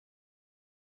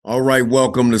All right,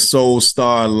 welcome to Soul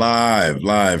Star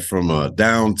live from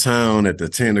downtown at the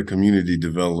Tanner Community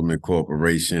Development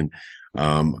Corporation.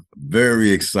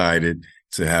 Very excited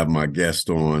to have my guest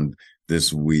on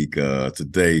this week.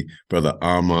 Today, Brother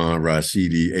Amon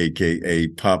Rashidi, aka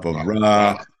Papa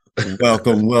Ra.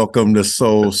 Welcome to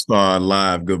Soul Star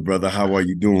Live, good brother. How are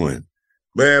you doing?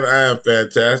 Man, I am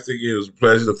fantastic. It was a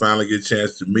pleasure to finally get a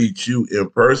chance to meet you in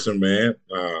person, man.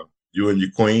 You and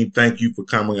your queen, thank you for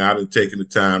coming out and taking the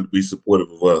time to be supportive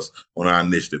of us on our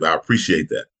initiative. I appreciate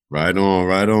that. Right on,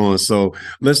 right on. So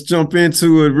let's jump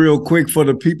into it real quick for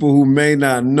the people who may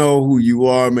not know who you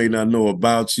are, may not know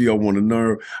about you. I want to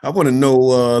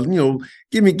know.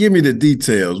 Give me the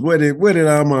details. Where did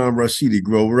Amon Rashidi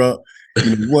grow up?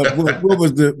 What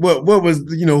was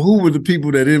who were the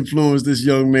people that influenced this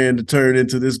young man to turn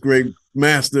into this great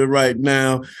master right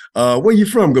now? Where you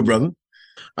from, good brother?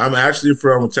 I'm actually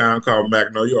from a town called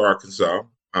Magnolia, Arkansas,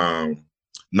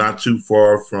 not too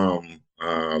far from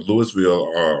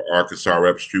Louisville, Arkansas,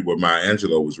 Rep Street, where Maya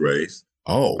Angelou was raised.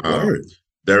 Oh, word.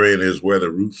 Therein is where the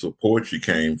roots of poetry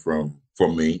came from for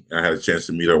me. I had a chance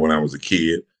to meet her when I was a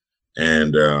kid,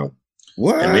 and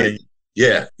what? And then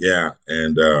yeah,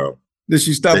 and did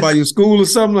she stop by your school or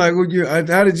something?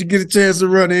 How did you get a chance to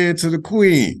run into the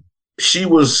queen? She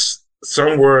was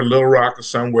somewhere in Little Rock or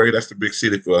somewhere. That's the big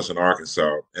city for us in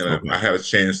Arkansas, and okay. I had a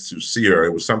chance to see her.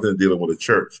 It was something dealing with a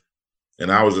church.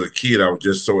 And I was a kid, I was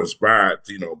just so inspired,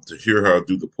 to hear her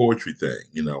do the poetry thing,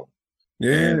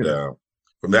 Yeah. And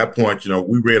from that point,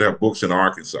 we read her books in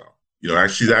Arkansas.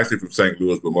 She's actually from St.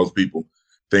 Louis, but most people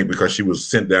think because she was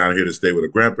sent down here to stay with her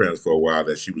grandparents for a while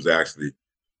that she was actually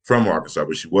from Arkansas,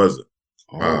 but she wasn't.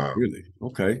 Oh, really?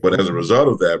 Okay. But as a result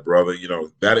of that, brother,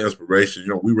 that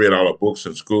inspiration, we read all her books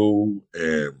in school,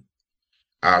 and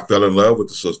I fell in love with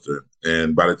the sister.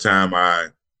 And by the time I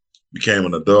became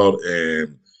an adult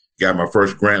and got my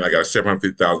first grant, I got a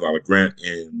 $750,000 grant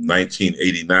in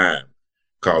 1989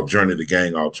 called Journey to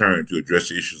Gang Alternative to address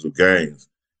the issues of gangs.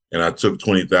 And I took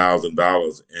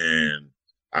 $20,000 and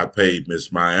I paid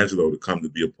Miss Maya Angelou to come to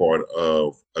be a part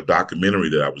of a documentary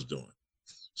that I was doing.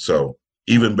 So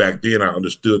even back then, I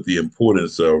understood the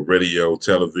importance of radio,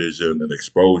 television, and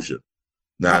exposure.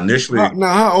 Now, initially,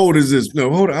 how old is this?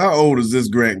 No, hold on. How old is this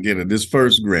grant getter? This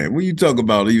first grant? What you talking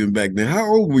about? Even back then, how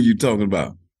old were you talking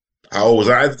about? How old was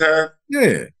I at the time?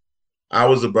 Yeah. I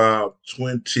was about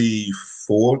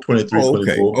 24, 23,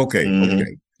 24. Okay.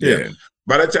 Okay. Yeah.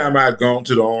 By the time I had gone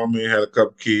to the Army, had a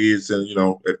couple kids, and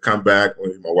had come back.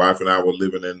 My wife and I were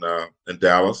living in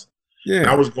Dallas. Yeah.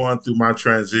 And I was going through my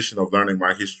transition of learning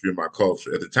my history and my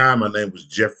culture. At the time, my name was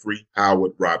Jeffrey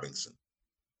Howard Robinson.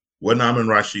 Wasn't Amon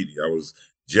Rashidi. I was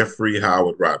Jeffrey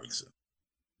Howard Robinson.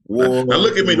 Whoa. Now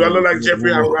look at me. Do I look like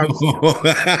Jeffrey Howard Robinson?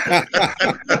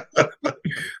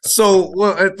 So,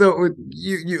 I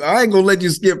ain't gonna let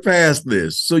you skip past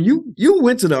this. So you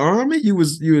went to the Army. You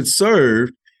had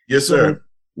served. Yes, sir.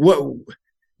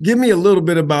 Give me a little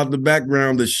bit about the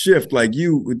background, the shift, like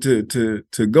you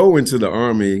to go into the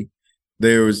Army.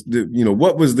 There was,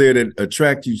 what was there that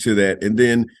attracted you to that, and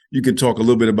then you could talk a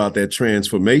little bit about that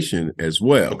transformation as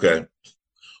well. Okay.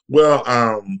 Well,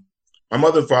 my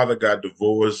mother and father got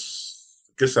divorced.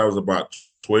 I guess I was about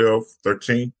 12,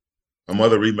 13. My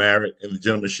mother remarried, and the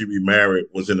gentleman she remarried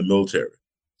was in the military.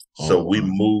 So we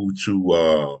moved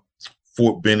to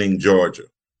Fort Benning, Georgia.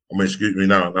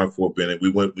 Not Fort Benning.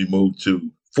 We moved to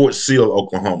Fort Sill,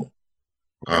 Oklahoma.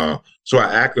 So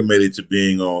I acclimated to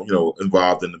being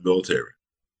involved in the military.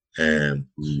 And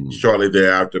shortly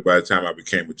thereafter, by the time I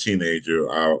became a teenager,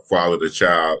 I fathered a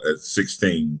child at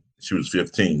 16. She was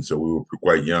 15, so we were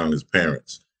quite young as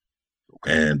parents.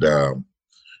 And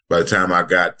by the time I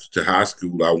got to high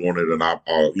school, I wanted I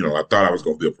thought I was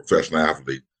going to be a professional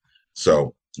athlete.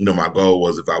 So, my goal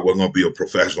was if I wasn't going to be a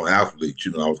professional athlete,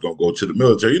 I was going to go to the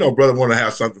military. Brother wanted to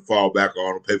have something to fall back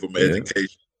on and pay for my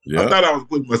education. Yeah. I thought I was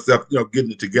putting myself,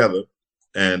 getting it together.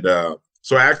 And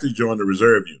so I actually joined the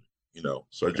reserve unit,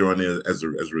 so I joined in as a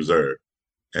reserve.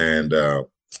 And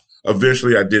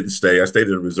eventually I didn't stay. I stayed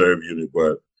in the reserve unit,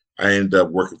 but I ended up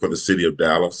working for the city of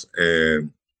Dallas.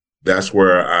 And that's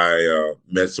where I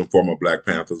met some former Black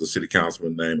Panthers, a city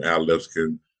councilman named Al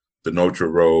Lipscomb,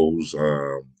 Denotra Rose,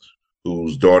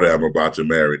 whose daughter I'm about to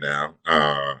marry now.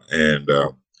 And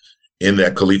in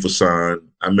that Khalifa son,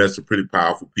 I met some pretty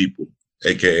powerful people,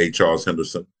 AKA Charles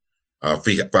Henderson,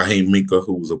 Fahim Minka,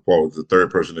 who was the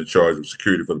third person in charge of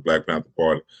security for the Black Panther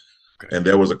Party. Okay. And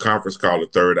there was a conference called The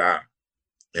Third Eye.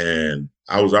 And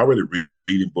I was already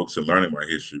reading books and learning my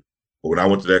history. But when I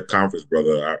went to that conference,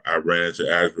 brother, I ran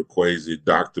into Ashby Kwesi,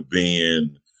 Dr.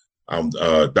 Ben,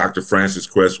 Dr. Francis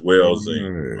Cress Wells,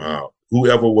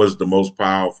 whoever was the most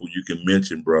powerful you can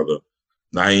mention, brother.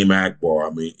 Naeem Akbar. I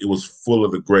mean, it was full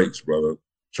of the greats, brother.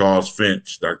 Charles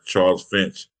Finch, Dr. Charles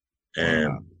Finch, Wow.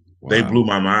 and they Wow. blew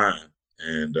my mind.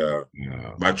 And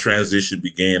Yeah. my transition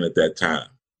began at that time.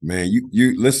 Man,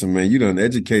 you listen, man. You done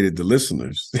educated the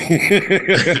listeners.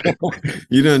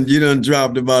 you done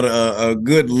dropped about a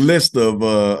good list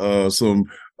of some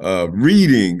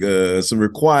reading, some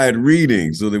required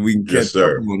reading, so that we can Yes, catch up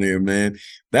sir. on there, man.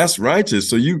 That's righteous.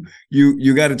 So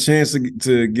you got a chance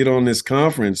to get on this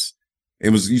conference.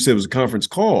 You said it was a conference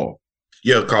call.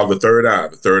 Yeah, called the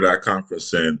Third Eye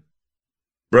Conference. And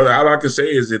brother, all I can say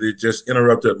is that it just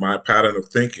interrupted my pattern of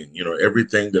thinking. You know,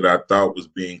 everything that I thought was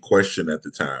being questioned at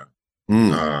the time.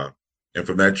 Mm, Uh, and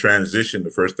from that transition, the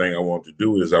first thing I wanted to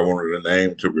do is I wanted a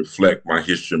name to reflect my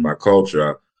history and my culture.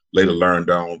 I later learned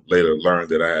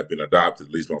that I had been adopted.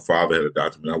 At least my father had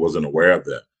adopted me. And I wasn't aware of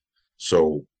that.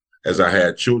 So as I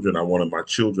had children, I wanted my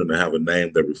children to have a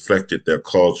name that reflected their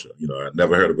culture. You know, I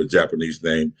never heard of a Japanese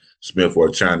name Smith or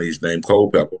a Chinese name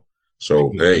Culpepper.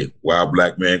 So hey, wild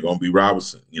black man gonna be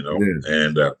Robinson. You know, yeah,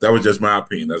 and that was just my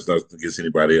opinion. That's nothing against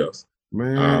anybody else. That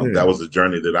man. was the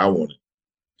journey that I wanted.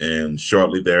 And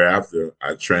shortly thereafter,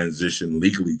 I transitioned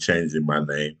legally changing my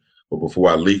name. But before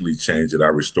I legally changed it, I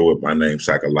restored my name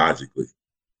psychologically.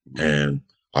 And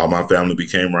all my family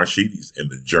became Rashidis,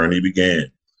 and the journey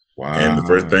began. And the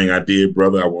first Wow. thing I did,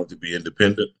 brother, I wanted to be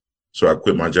independent. So I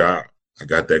quit my job. I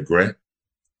got that grant,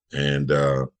 and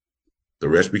the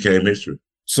rest became history.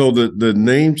 So the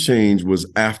name change was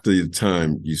after the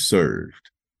time you served.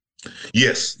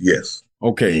 Yes, yes.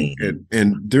 Okay, Mm-hmm.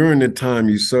 and during the time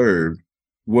you served,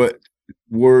 what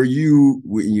were you?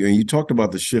 And you talked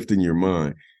about the shift in your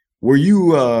mind. Were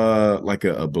you like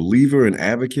a believer and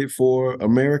advocate for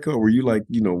America, or were you like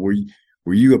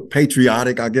were you a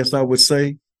patriotic? I guess I would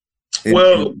say.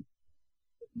 Well,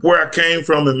 where I came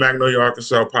from in Magnolia,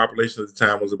 Arkansas, population at the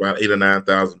time was about 8 or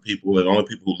 9,000 people, and the only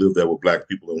people who lived there were black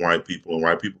people and white people. And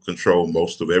white people controlled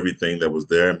most of everything that was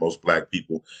there, and most black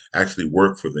people actually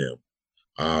worked for them.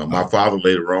 My father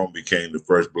later on became the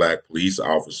first black police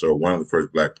officer, one of the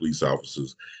first black police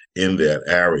officers in that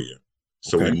area.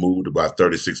 So we Okay. moved about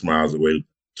 36 miles away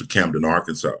to Camden,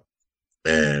 Arkansas.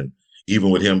 And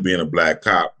even with him being a black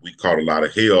cop, we caught a lot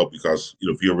of hell because,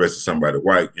 if you arrested somebody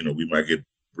white, we might get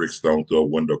bricks thrown through a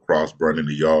window, cross burned in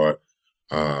the yard.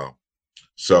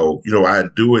 So, I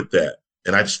endured that.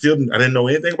 And I didn't know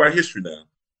anything about history now.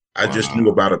 I just knew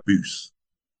Wow. about abuse.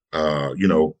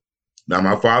 Now,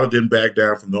 my father didn't back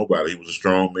down from nobody. He was a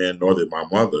strong man, nor did my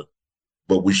mother,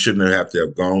 but we shouldn't have to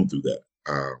have gone through that.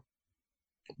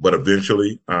 But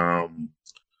eventually,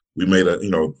 we made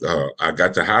I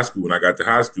got to high school. When I got to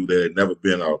high school, there had never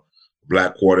been a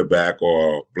black quarterback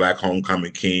or black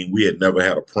homecoming king. We had never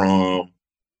had a prom.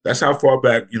 That's how far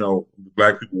back,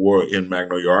 black people were in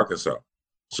Magnolia, Arkansas.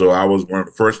 So I was one of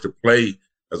the first to play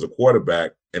as a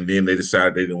quarterback, and then they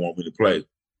decided they didn't want me to play.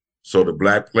 So the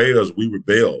black players, we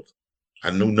rebelled. I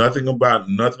knew nothing about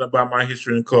my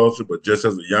history and culture, but just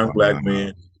as a young black Wow.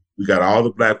 man, we got all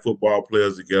the black football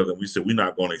players together, and we said, we're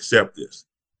not going to accept this.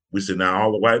 We said, now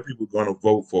all the white people are going to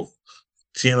vote for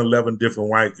 10, 11 different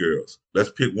white girls.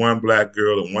 Let's pick one black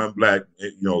girl and one black,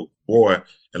 boy,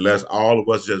 and let's all of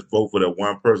us just vote for that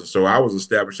one person. So I was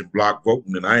establishing block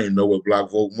voting, and I didn't know what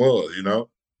block voting was, and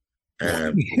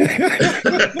and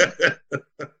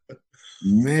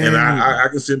Man. I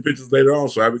can send pictures later on.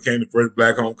 So I became the first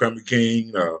black homecoming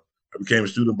king. I became a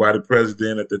student body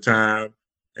president at the time.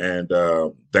 And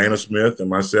Dana Smith and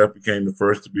myself became the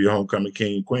first to be a homecoming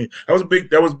king and queen.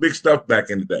 That was big stuff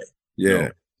back in the day. Yeah.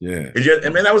 Yeah.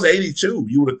 And man, that was 82.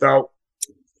 You would have thought,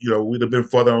 we'd have been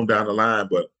further on down the line,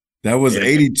 but That was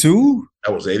 82?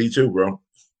 that was 82, bro.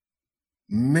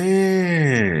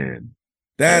 Man.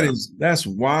 Yeah. That's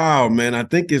wild, man. I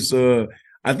think it's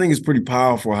pretty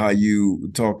powerful how you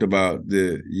talked about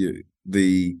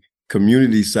the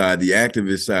community side, the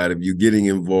activist side of you getting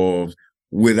involved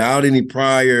without any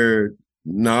prior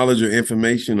knowledge or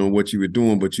information on what you were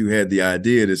doing, but you had the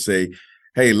idea to say,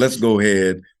 hey, let's go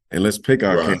ahead and let's pick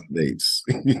our Right. candidates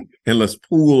and let's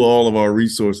pool all of our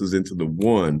resources into the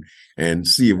one and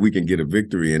see if we can get a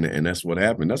victory. And that's what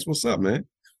happened. That's what's up, man.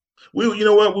 You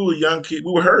know what? We were young kids.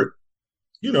 We were hurt.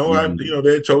 They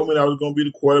told me I was going to be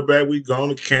the quarterback. We'd gone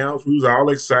to camps. We was all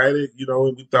excited,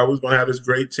 and we thought we was going to have this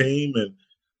great team. And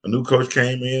a new coach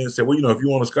came in and said, well, if you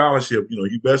want a scholarship,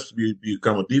 you best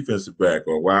become a defensive back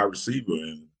or a wide receiver.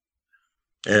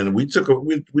 And we took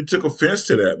offense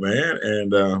to that, man.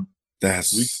 And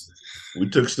That's we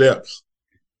took steps.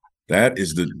 that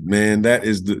is the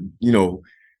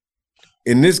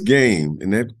in this game,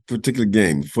 in that particular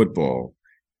game, football,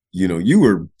 you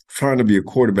were trying to be a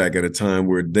quarterback at a time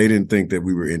where they didn't think that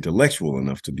we were intellectual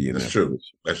enough to be in That's that true.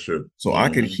 position. That's true. So I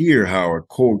could hear how a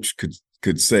coach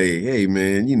could say, "Hey,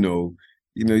 man,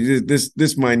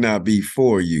 this might not be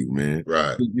for you, man."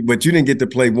 Right. But you didn't get to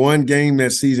play one game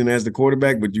that season as the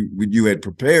quarterback, but you had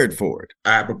prepared for it.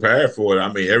 I prepared for it.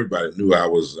 I mean, everybody knew I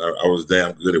was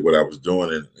damn good at what I was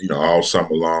doing, and all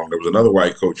summer long, there was another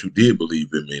white coach who did believe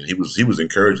in me, and he was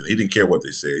encouraging. He didn't care what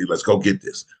they said. Let's go get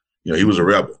this. He was a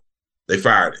rebel. They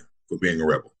fired him for being a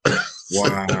rebel.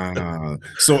 Wow.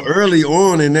 So early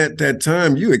on in that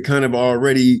time, you had kind of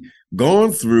already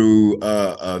gone through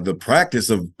the practice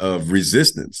of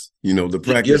resistance, the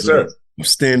practice Yes, sir. of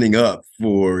standing up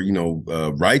for,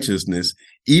 righteousness,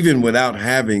 even without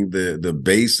having the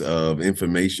base of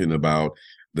information about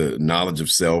the knowledge of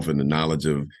self and the knowledge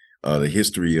of the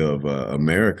history of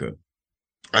America.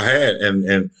 I had,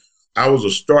 and I was a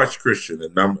starch Christian,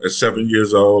 and I'm at 7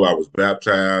 years old. I was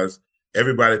baptized.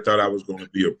 Everybody thought I was going to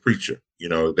be a preacher.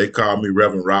 They called me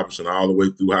Reverend Robinson all the way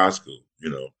through high school.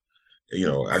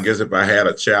 I guess if I had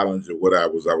a challenge of what I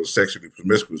was sexually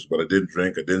promiscuous, but I didn't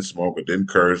drink, I didn't smoke, I didn't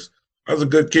curse. I was a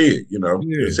good kid. Yeah.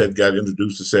 Just had got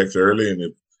introduced to sex early, and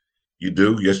if you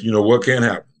do, yes, what can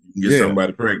happen? You can get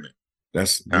somebody pregnant.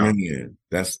 That's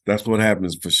what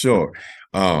happens for sure.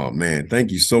 Oh man,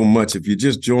 thank you so much. If you're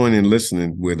just joining,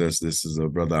 listening with us, this is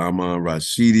brother Amon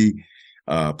Rashidi,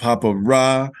 Papa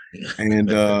Ra, and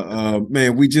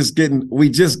man, we just getting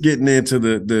into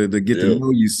the get to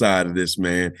know you side of this,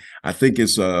 man. I think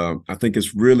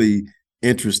it's really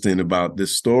interesting about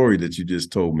this story that you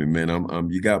just told me, man.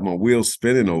 You got my wheels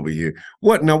spinning over here.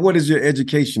 What is your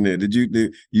education there? Did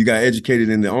you got educated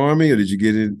in the Army, or did you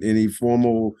get any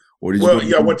formal?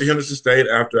 I went to Henderson State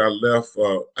after I left.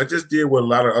 I just did what a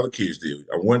lot of other kids did.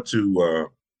 I went to,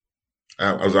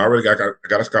 I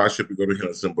got a scholarship to go to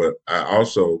Henderson, but I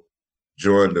also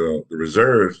joined the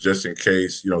reserves just in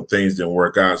case, things didn't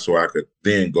work out, so I could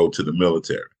then go to the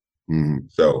military. Mm-hmm.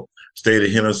 So stayed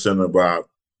at Henderson about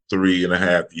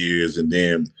 3.5 years, and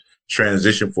then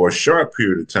transitioned for a short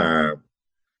period of time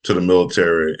to the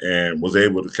military, and was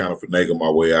able to kind of finagle my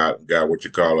way out and got what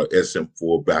you call a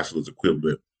SM4 bachelor's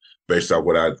equivalent, based on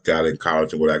what I got in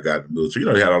college and what I got in the military.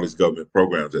 They had all these government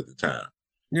programs at the time.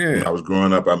 Yeah. When I was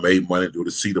growing up, I made money through the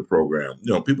CETA program.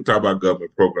 People talk about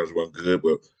government programs weren't good,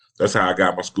 but that's how I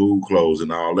got my school clothes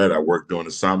and all that. I worked during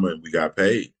the summer and we got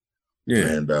paid. Yeah.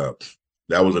 And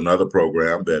that was another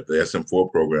program, the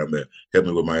SM4 program, that helped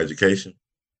me with my education.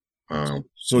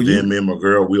 So then me and my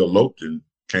girl, we eloped and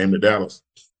came to Dallas.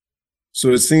 So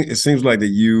it seems like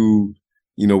that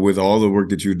with all the work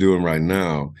that you're doing right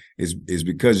now is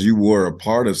because you were a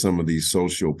part of some of these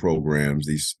social programs,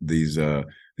 these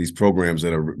programs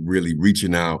that are really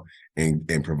reaching out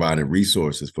and providing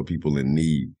resources for people in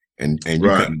need. And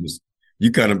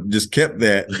you kind of just kept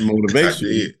that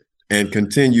motivation and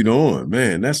continued on.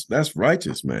 Man, that's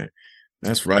righteous, man.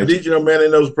 That's right. I did, man,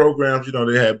 in those programs,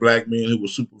 they had black men who were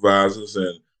supervisors,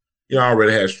 and I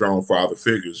already had strong father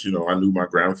figures. I knew my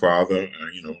grandfather,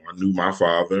 I knew my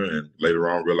father, and later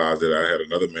on realized that I had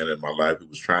another man in my life who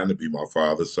was trying to be my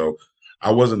father. So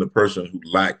I wasn't a person who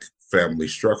lacked family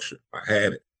structure. I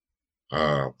had it.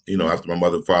 After my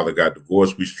mother and father got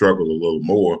divorced, we struggled a little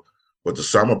more. But the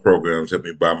summer programs helped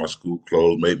me buy my school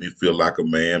clothes, made me feel like a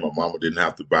man. My mama didn't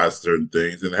have to buy certain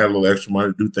things, and had a little extra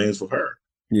money to do things for her.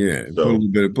 Yeah, so, put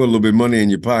a little bit of money in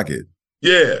your pocket.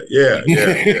 Yeah.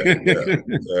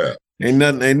 Ain't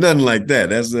nothing like that.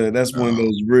 That's one of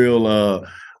those real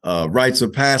rites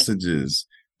of passages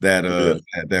that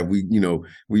that we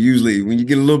usually, when you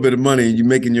get a little bit of money and you're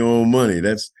making your own money,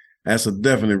 that's a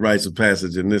definite rites of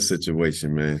passage in this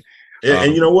situation, man.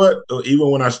 And you know what?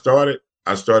 Even when I started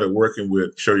working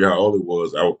with, show you how old it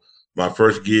was. My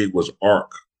first gig was ARC.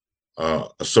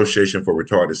 Association for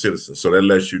Retarded Citizens. So that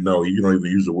lets you know you don't even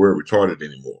use the word retarded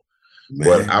anymore. Man.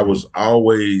 But I was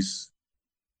always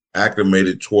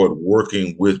acclimated toward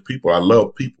working with people. I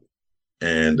love people.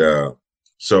 And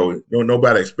so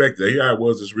nobody expected. Here I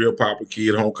was, this real popular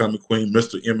kid, homecoming queen,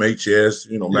 Mr. MHS,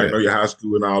 Magnolia High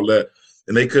School and all that.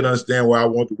 And they couldn't understand why I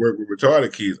wanted to work with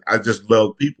retarded kids. I just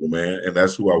love people, man. And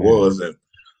that's who I was. And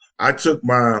I took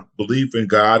my belief in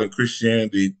God and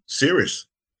Christianity serious.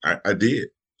 I did.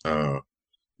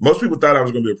 Most people thought I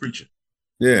was going to be a preacher.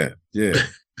 Yeah. Yeah.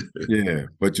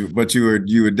 But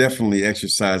you were definitely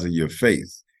exercising your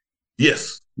faith.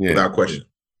 Yes. Yeah. Without question.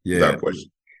 Yeah. Without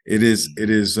question. It is.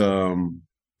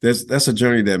 That's a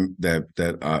journey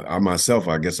that I myself,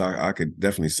 I guess I could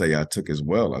definitely say I took as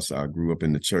well. I grew up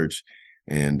in the church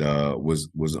and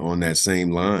was on that same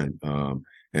line.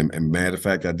 And matter of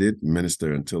fact, I did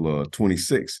minister until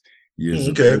 26 years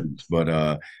of age.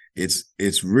 But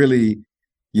it's really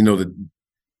you know,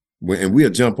 and we'll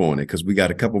jump on it because we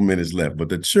got a couple minutes left. But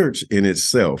the church in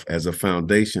itself, as a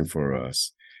foundation for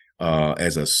us,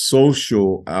 as a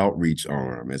social outreach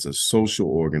arm, as a social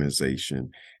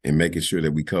organization, and making sure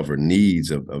that we cover needs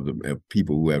of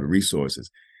people who have the resources,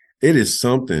 it is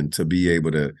something to be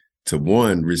able to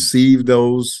one, receive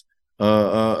those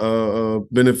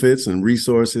benefits and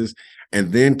resources,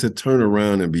 and then to turn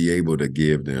around and be able to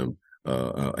give them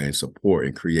and support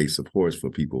and create supports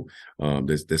for people.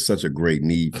 There's such a great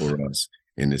need for us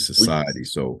in this society.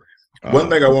 So one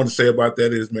thing I want to say about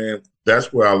that is, man,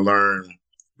 that's where I learned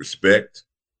respect.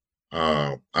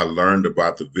 I learned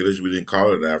about the village. We didn't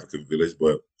call it an African village,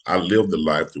 but I lived the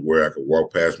life to where I could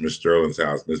walk past Miss Sterling's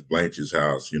house, Miss Blanche's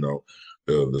house, you know,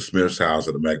 the Smith's house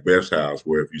or the Macbeth's house,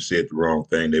 where if you said the wrong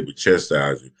thing, they would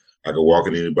chastise you. I could walk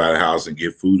in anybody's house and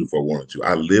get food if I wanted to.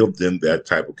 I lived in that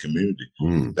type of community.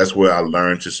 That's where I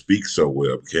learned to speak so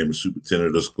well. I became a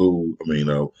superintendent of school. I mean,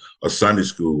 a Sunday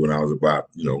school when I was about,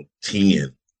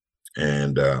 10.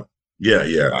 And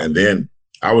yeah. And then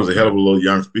I was a hell of a little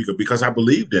young speaker because I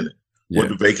believed in it. Went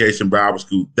to Vacation Bible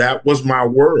School. That was my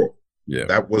world. Yeah.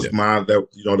 That was that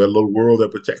little world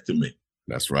that protected me.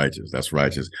 That's righteous. That's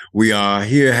righteous. We are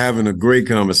here having a great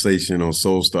conversation on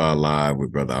Soul Star Live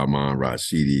with Brother Amon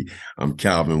Rashidi. I'm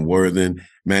Calvin Worthen.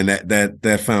 Man,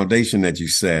 that foundation that you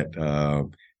set,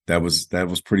 that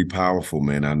was pretty powerful,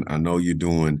 man. I know you're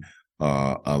doing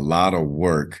a lot of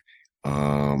work.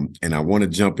 And I want to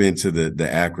jump into the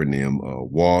acronym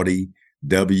WAUDI,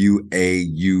 WAUDI.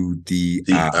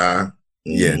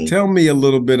 Yeah,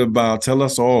 tell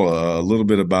us all a little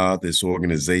bit about this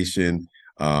organization.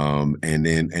 And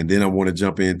then I want to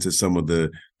jump into some of the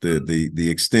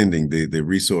extending the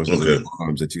resources and the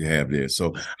arms that you have there.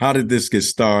 So how did this get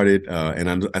started?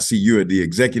 And I see you're the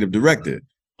executive director.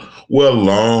 Well,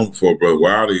 long for Brother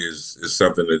Wildy is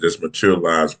something that just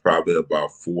materialized probably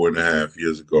about 4.5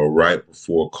 years ago, right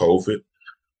before COVID.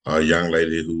 A young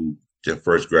lady who just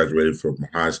first graduated from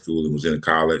high school and was in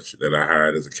college that I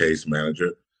hired as a case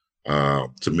manager,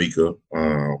 Tamika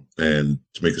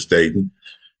Staten.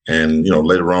 And,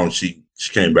 later on, she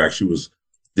came back. She was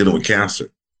dealing with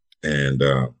cancer. And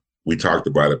we talked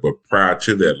about it. But prior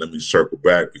to that, let me circle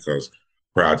back, because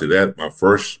prior to that, my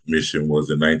first mission was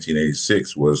in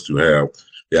 1986 was to have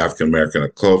the African American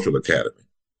Cultural Academy.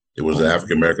 It was the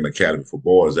African American Academy for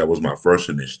Boys. That was my first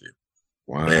initiative.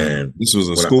 Wow. And this was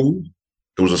a school?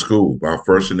 It was a school. My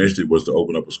first initiative was to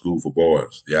open up a school for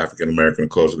boys, the African American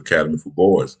Cultural Academy for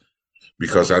Boys,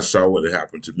 because I saw what had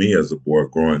happened to me as a boy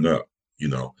growing up.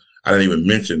 I didn't even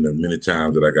mention the many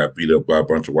times that I got beat up by a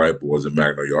bunch of white boys in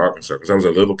Magnolia, Arkansas, because I was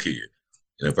a little kid.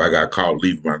 And if I got caught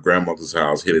leaving my grandmother's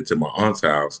house, headed to my aunt's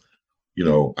house,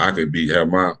 I could get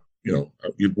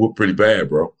whooped pretty bad,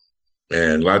 bro.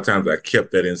 And a lot of times I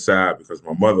kept that inside because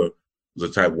my mother was the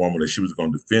type of woman that she was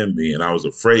going to defend me, and I was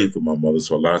afraid for my mother.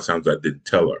 So a lot of times I didn't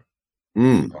tell her.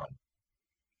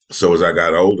 So as I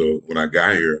got older, when I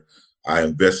got here, I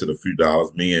invested a few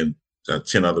dollars. Me and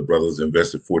 10 other brothers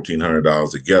invested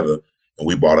 $1,400 together, and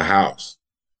we bought a house.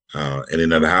 And in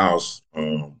that house,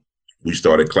 we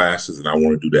started classes, and I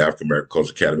wanted to do the African American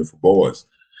Cultural Academy for Boys.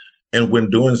 And when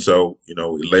doing so, it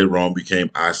later on became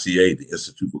ICA, the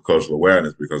Institute for Cultural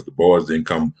Awareness, because the boys didn't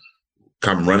come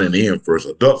running in first.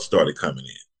 Adults started coming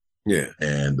in. Yeah.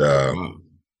 And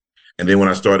then when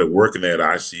I started working at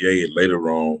ICA, it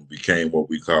later on became what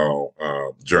we call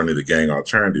Journey to Gang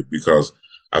Alternative, because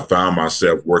I found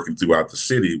myself working throughout the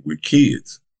city with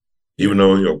kids, even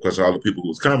though, because all the people who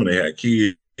was coming, they had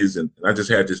kids, and I just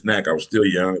had this knack. I was still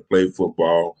young, I played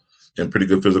football, in pretty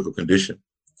good physical condition.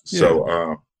 Yeah.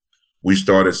 So we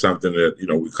started something that,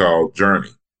 we call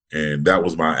Journey. And that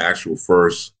was my actual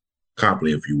first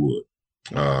company, if you would.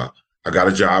 I got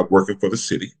a job working for the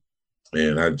city,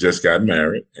 and I just got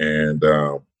married. And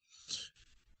to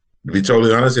be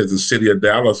totally honest, the city of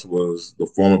Dallas was the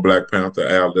former Black Panther,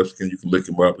 Al Lipscomb. You can look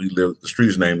him up. The street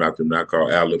is named after him now,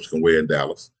 called Al Lipscomb Way in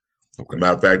Dallas. Okay.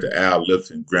 Matter of fact, the Al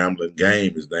Lipscomb Grambling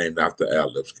game is named after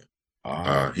Al Lipscomb.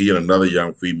 He and another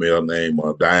young female named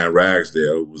Diane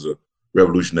Ragsdale, who was a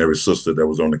revolutionary sister that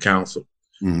was on the council.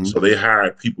 So they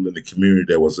hired people in the community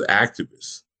that was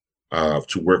activists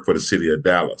to work for the city of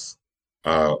Dallas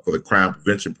for the crime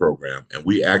prevention program. And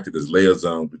we acted as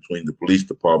liaisons between the police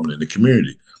department and the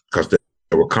community, because there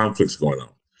were conflicts going on.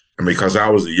 And because I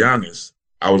was the youngest,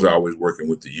 I was always working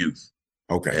with the youth.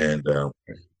 Okay. And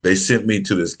they sent me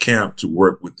to this camp to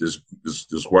work with this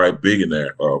white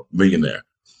millionaire.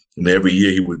 And every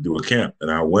year he would do a camp.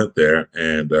 And I went there,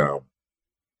 and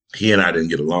he and I didn't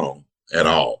get along at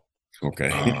all. Okay.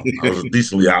 I was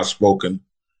decently outspoken,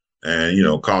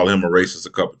 and, called him a racist a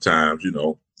couple of times,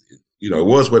 it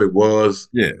was what it was.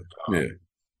 Yeah, yeah.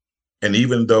 And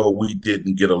even though we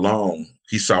didn't get along,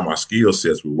 he saw my skill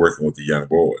sets with working with the young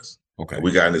boys. Okay. And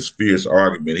we got in this fierce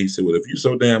argument. He said, "Well, if you're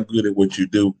so damn good at what you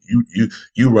do,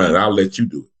 you run it. I'll let you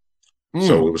do it."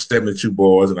 So it was 72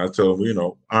 boys, and I told him,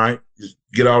 all right, just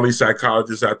get all these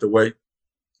psychologists out the way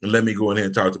and let me go in here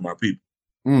and talk to my people.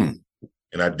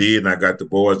 And I did, and I got the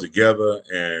boys together,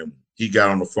 and he got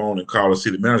on the phone and called the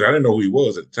city manager. I didn't know who he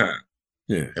was at the time.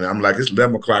 Yeah. And I'm like, it's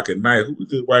 11 o'clock at night. Who is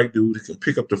this white dude who can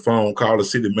pick up the phone, call the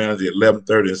city manager at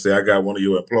 11:30 and say, I got one of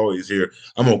your employees here.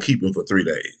 I'm going to keep him for 3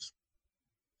 days.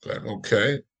 Like,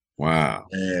 okay. Wow.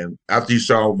 And after he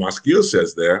saw my skill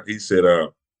sets there, he said,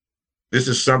 this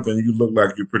is something you look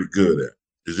like you're pretty good at.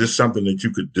 Is this something that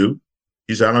you could do?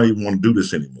 He said, I don't even want to do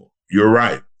this anymore. You're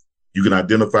right. You can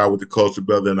identify with the culture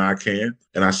better than I can,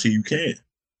 and I see you can.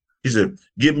 He said,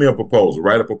 give me a proposal.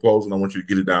 Write a proposal, and I want you to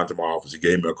get it down to my office. He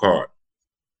gave me a card.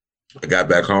 I got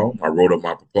back home. I wrote up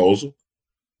my proposal,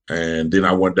 and then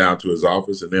I went down to his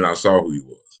office, and then I saw who he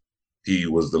was. He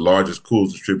was the largest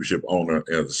Coors distributorship owner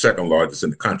and the second largest in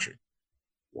the country.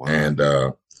 Wow. And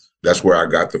that's where I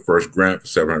got the first grant for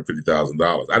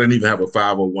 $750,000. I didn't even have a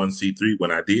 501c3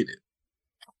 when I did it.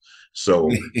 So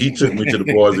he took me to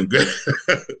the boys and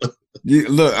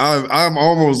look, I'm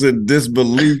almost in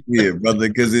disbelief here, brother,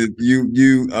 because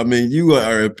you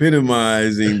are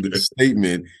epitomizing the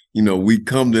statement. We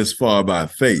come this far by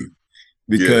faith.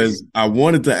 Because yes. I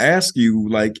wanted to ask you,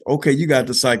 like, okay, you got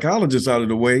the psychologist out of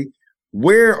the way.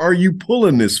 Where are you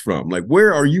pulling this from? Like,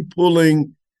 where are you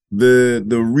pulling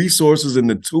the resources and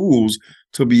the tools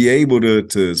to be able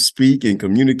to speak and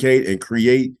communicate and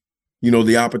create,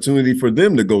 the opportunity for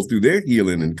them to go through their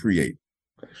healing and create?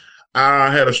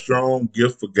 I had a strong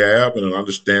gift for gab and an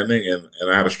understanding,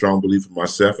 and I had a strong belief in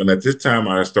myself. And at this time,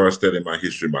 I started studying my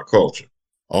history, my culture.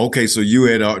 Okay, so you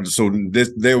had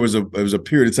there was a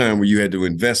period of time where you had to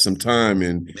invest some time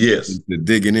in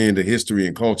digging into history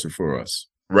and culture for us.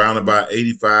 Around about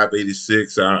 85,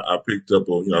 86, I picked up,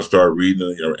 I started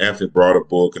reading, Anthony brought a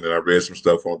book, and then I read some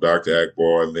stuff on Dr.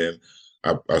 Akbar, and then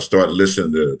I started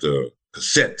listening to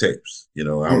cassette tapes.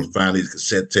 I would find these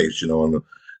cassette tapes, in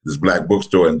this black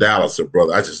bookstore in Dallas. So,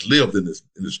 brother, I just lived in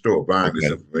the store buying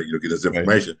this information, get this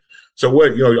information. So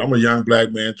what, I'm a young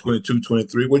black man, 22,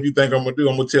 23. What do you think I'm going to do?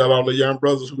 I'm going to tell all the young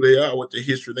brothers who they are, what their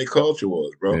history and their culture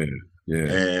was, bro.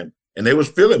 Yeah. And they was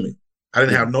feeling me. I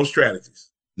didn't have no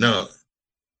strategies. None.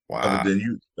 Wow.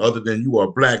 Other than you are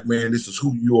a black man, this is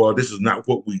who you are. This is not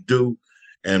what we do.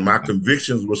 And my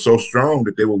convictions were so strong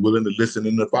that they were willing to listen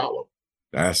and to follow.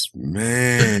 What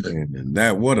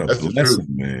a blessing,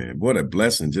 man. What a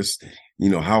blessing. Just,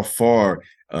 how far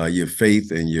your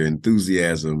faith and your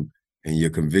enthusiasm and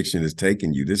your conviction has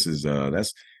taken you. This is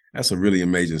that's a really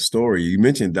amazing story. You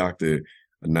mentioned Dr.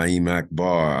 Naeem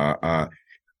Akbar.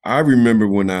 I remember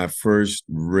when I first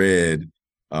read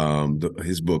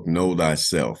his book, Know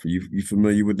Thyself. You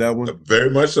familiar with that one?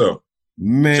 Very much so.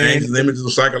 Man, Changes images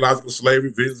of psychological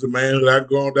slavery, visions of man without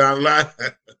going down the line.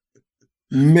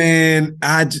 Man,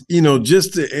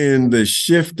 just in the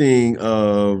shifting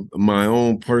of my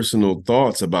own personal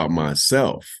thoughts about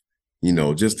myself,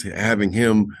 just having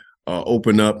him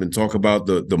open up and talk about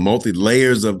the multi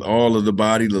layers of all of the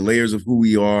body, the layers of who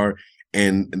we are,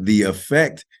 and the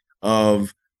effect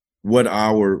of what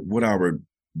our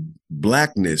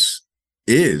blackness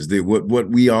is, what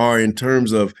we are in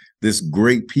terms of this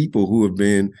great people who have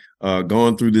been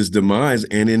gone through this demise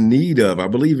and in need of. I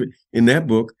believe in that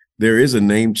book there is a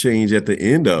name change at the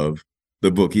end of the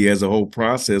book. He has a whole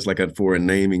process for a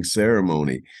naming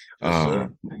ceremony. Yes,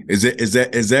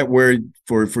 is that where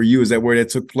for you? Is that where that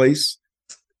took place?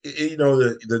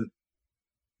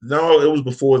 No, it was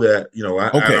before that.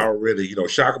 I already,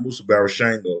 Shaka Musa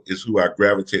Barashango is who I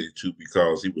gravitated to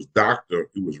because he was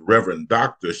Reverend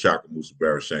Dr. Shaka Musa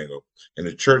Barashango, and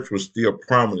the church was still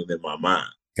prominent in my mind.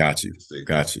 Got you.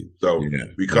 So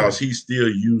because he still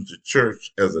used the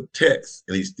church as a text,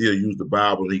 and he still used the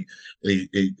Bible, and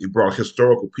he brought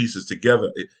historical pieces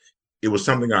together. It was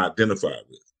something I identified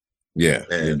with. Yeah,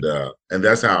 and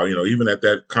that's how even at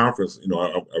that conference,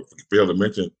 I failed to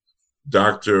mention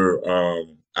Dr.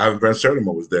 Ivan Van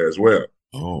Sertima was there as well.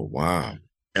 Oh wow!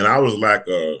 And I was like,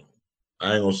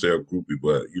 I ain't gonna say a groupie,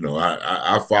 but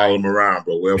I followed them around,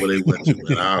 bro, wherever they went to,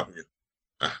 man.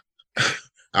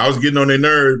 I was getting on their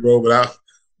nerves, bro,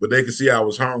 but they could see I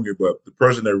was hungry. But the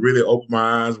person that really opened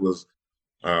my eyes was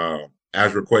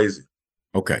Azra Kwesi.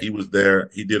 Okay. He was there.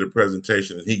 He did a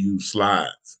presentation, and he used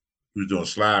slides. He was doing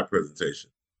slide presentation.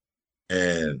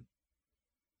 And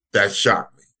that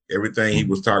shocked me. Everything he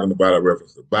was talking about, I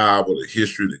referenced the Bible, the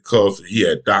history, the culture. He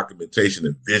had documentation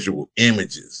and visual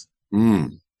images.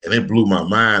 and it blew my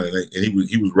mind. And he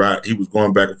was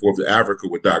going back and forth to Africa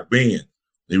with Doc Ben.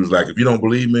 He was like, if you don't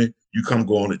believe me, you come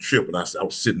go on a trip. And I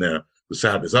was sitting there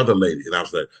beside this other lady, and I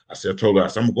told her,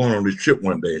 I'm going on this trip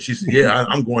one day, and she said, yeah,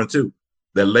 I'm going too.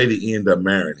 That lady ended up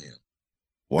marrying him.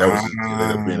 Wow.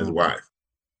 Ended up being his wife.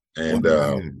 And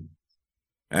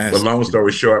but long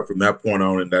story short, from that point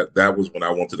on, and that was when I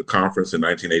went to the conference in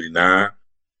 1989,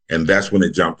 and that's when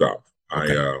it jumped off.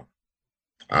 Okay.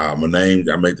 I made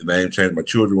the name change. My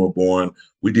children were born.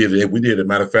 We did it. As a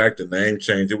matter of fact, the name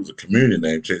change. It was a community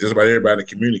name change. Just about everybody in the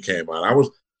community came on. I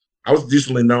was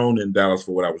decently known in Dallas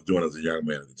for what I was doing as a young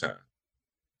man at the time,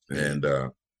 and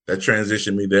that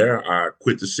transitioned me there. I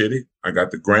quit the city. I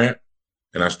got the grant,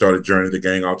 and I started Journey the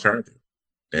Gang Alternative,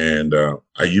 and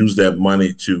I used that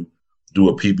money to do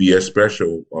a PBS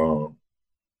special,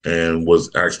 and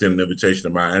I extended an invitation to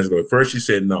Maya Angelou. At first, she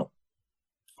said no.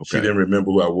 Okay. She didn't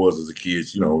remember who I was as a kid,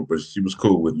 but she was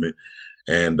cool with me.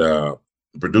 And the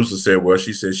producer said, well,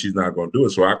 she said she's not going to do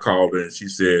it. So I called her and she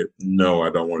said, no,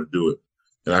 I don't want to do it.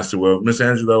 And I said, well, Miss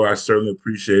Angelou, I certainly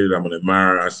appreciate it. I'm an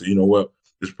admirer. I said, you know what?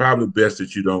 It's probably best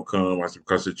that you don't come. I said,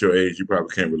 because at your age, you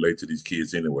probably can't relate to these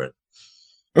kids anyway.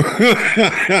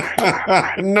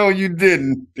 No, you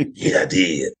didn't. Yeah, I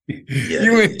did. Yeah,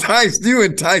 you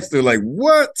enticed her like,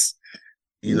 what?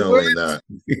 And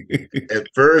at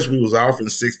first we was offering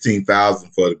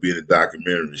 $16,000 for her to be in the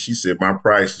documentary. She said, my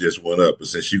price just went up. And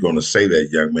since you're going to say that,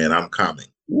 young man, I'm coming.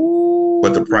 Ooh.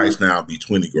 But the price now will be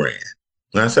 $20,000.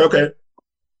 And I said, okay.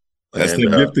 That's the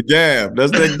gift of gab.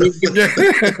 That's that gift of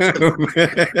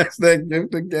gab. That's that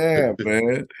gift of gab,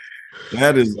 man.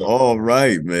 That is all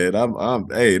right, man.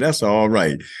 Hey, that's all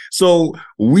right. So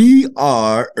we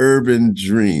are Urban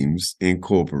Dreams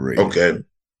Incorporated. Okay.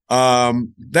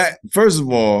 That first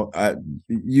of all, I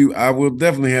will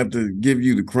definitely have to give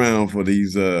you the crown for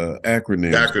these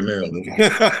acronyms.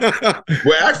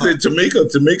 Well, actually, Tamika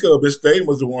Bistain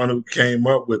was the one who came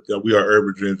up with We Are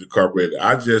Urban Dreams Incorporated.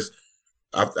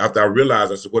 After I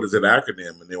realized, I said, what is an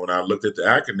acronym? And then when I looked at the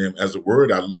acronym as a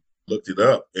word, I looked it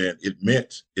up, and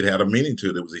it had a meaning to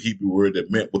it. It was a Hebrew word that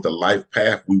meant, with a life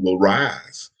path, we will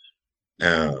rise.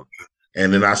 And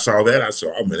then I saw that. I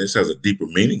said, oh man, this has a deeper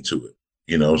meaning to it.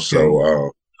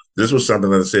 So this was something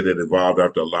that I said that evolved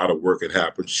after a lot of work had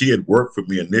happened. She had worked for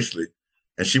me initially,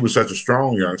 and she was such a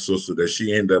strong young sister that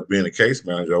she ended up being a case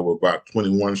manager over about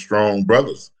 21 strong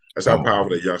brothers. That's how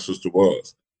powerful that young sister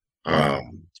was. Wow.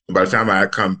 By the time I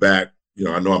had come back,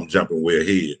 I know I'm jumping way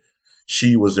ahead.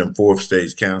 She was in 4th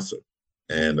stage cancer,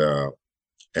 and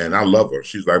I love her.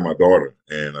 She's like my daughter,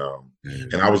 and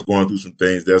I was going through some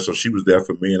things there, so she was there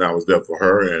for me, and I was there for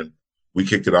her, and we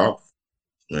kicked it off.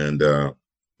 And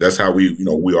that's how we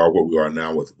are what we are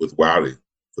now with Wildy.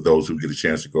 For those who get a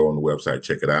chance to go on the website,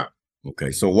 check it out.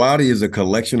 Okay, so Wildy is a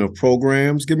collection of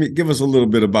programs. Give us a little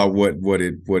bit about what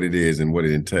it is and what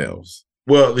it entails.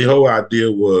 Well, the whole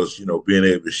idea was, being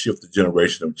able to shift the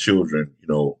generation of children,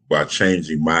 by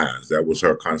changing minds. That was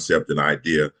her concept and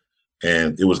idea,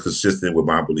 and it was consistent with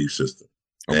my belief system.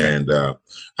 Okay. And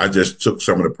I just took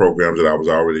some of the programs that I was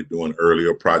already doing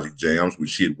earlier, Project Jams,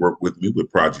 which she had worked with me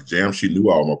with Project Jams. She knew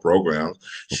all my programs.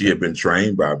 Okay. She had been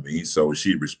trained by me, so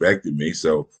she respected me.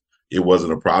 So it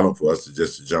wasn't a problem for us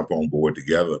to jump on board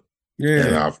together. Yeah.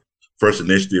 And our first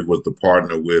initiative was to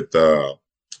partner with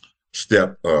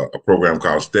STEP, a program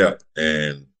called STEP.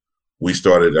 And we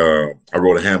started, I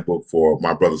wrote a handbook for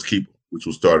My Brother's Keeper, which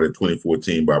was started in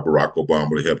 2014 by Barack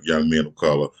Obama to help young men of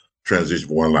color transition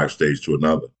from one life stage to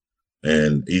another.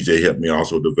 And EJ helped me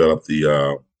also develop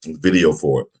the video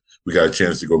for it. We got a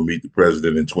chance to go meet the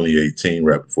president in 2018,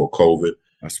 right before COVID.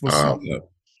 That's what's up.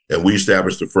 And we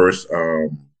established the first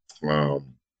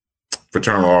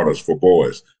fraternal orders for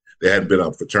boys. There hadn't been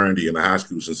a fraternity in a high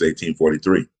school since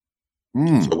 1843.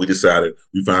 So we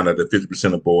found out that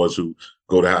 50% of boys who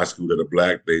go to high school that are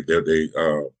Black, they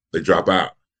drop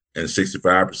out. And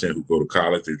 65% who go to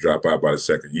college, they drop out by the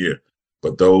second year.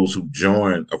 But those who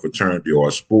join a fraternity or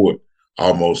a sport,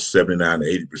 almost 79 to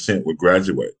 80% would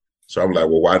graduate. So I'm like,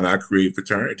 well, why not create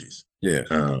fraternities? Yeah.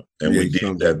 And we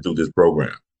did that through this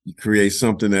program. You create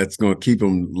something that's going to keep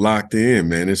them locked in,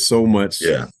 man. There's so much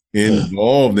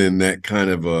involved in that kind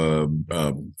of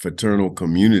a fraternal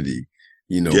community.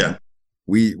 Yeah.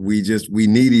 We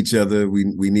need each other. We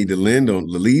need to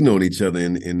lean on each other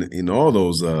in all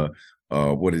those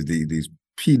these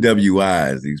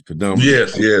PWIs, these predominant.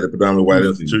 Yes, the predominantly white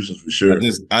institutions for sure.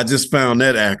 I just found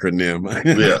that acronym.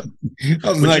 Yeah. I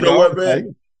was like, what,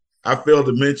 man? I failed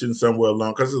to mention somewhere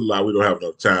along, because there's a lot, we don't have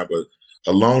enough time, but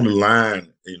along the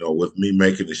line, with me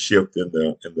making the shift in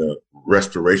the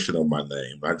restoration of my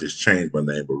name, not just changed my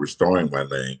name, but restoring my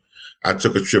name, I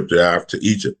took a trip to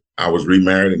Egypt. I was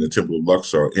remarried in the Temple of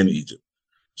Luxor in Egypt.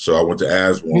 So I went to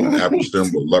Aswan, Apple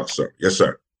Symbol, Luxor. Yes,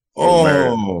 sir. I was married.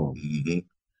 Oh, Mm-hmm.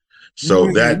 So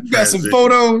you that got some transition.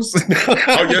 photos?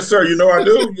 Oh, yes, sir. You know I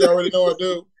do. You already know I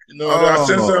do. You know I do. I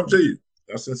sent some Oh, to you.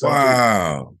 I sent some to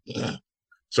wow. you.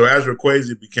 So Ezra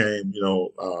Quasi became,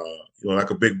 like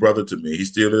a big brother to me. He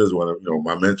still is one of,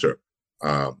 my mentor.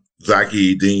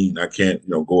 Zaki Dean, I can't,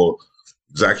 go.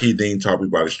 Zaki Dean taught me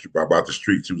about the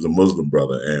streets. He was a Muslim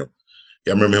brother, and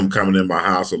I remember him coming in my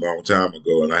house a long time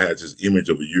ago, and I had this image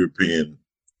of a European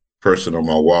person on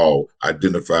my wall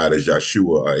identified as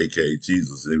Yeshua, or AKA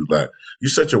Jesus. And he was like, "You're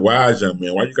such a wise young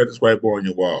man. Why you got this white boy on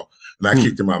your wall?" And I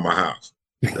kicked him out of my house.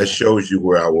 That shows you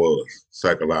where I was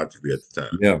psychologically at the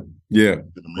time. Yeah, yeah. You know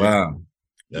what I mean? Wow.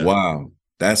 Yeah. Wow.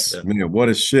 That's, Yeah. man, what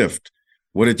a shift.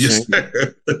 What a Yes, change.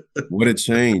 What a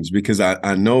change. Because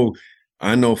I know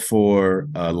for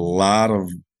a lot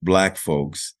of Black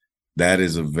folks, that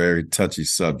is a very touchy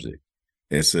subject.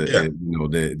 It's yeah.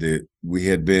 we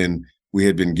had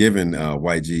been given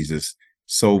white Jesus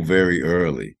so very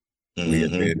early. We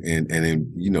had Mm-hmm.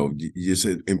 been you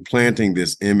said implanting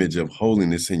this image of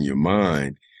holiness in your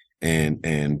mind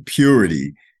and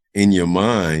purity in your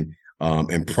mind,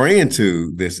 and praying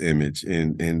to this image.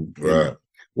 And Right.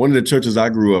 one of the churches I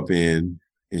grew up in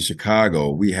Chicago,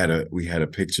 we had a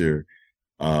picture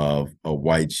of a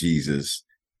white Jesus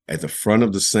at the front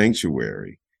of the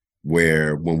sanctuary,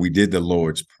 where when we did the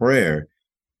Lord's Prayer,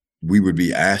 we would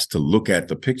be asked to look at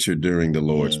the picture during the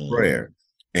Lord's Prayer.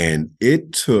 And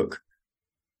it took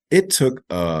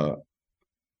a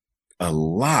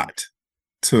lot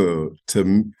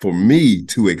for me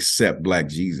to accept Black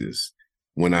Jesus.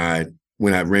 When I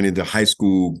ran into high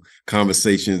school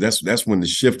conversations, that's when the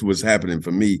shift was happening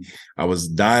for me. I was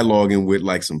dialoguing with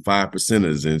like some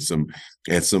 5%ers and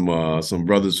some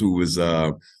brothers who was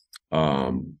I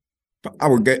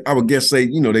would guess say,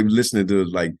 they were listening to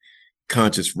like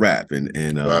conscious rap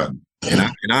and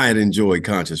I had enjoyed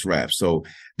conscious rap. So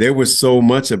there was so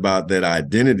much about that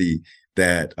identity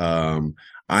that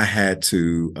I had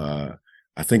to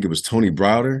I think it was Tony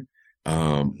Browder.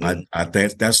 I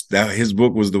that his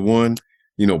book was the one,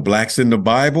 Blacks in the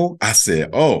Bible. I said,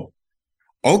 oh,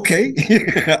 okay.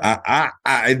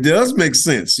 It does make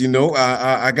sense.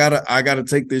 I gotta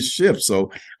take this shift.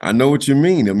 So I know what you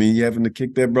mean. I mean, you having to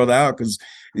kick that brother out because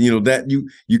that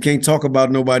you can't talk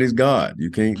about nobody's God.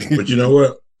 You can't. But you know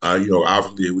what?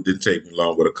 Obviously it didn't take me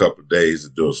long but a couple of days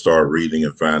to start reading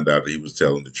and find out that he was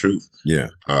telling the truth. Yeah.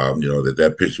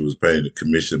 That picture was painted,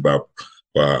 commissioned by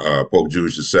Pope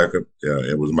Julius II.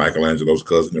 It was Michelangelo's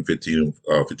cousin in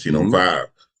 1505.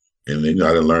 And then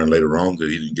I didn't learn later on that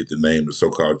he didn't get the name the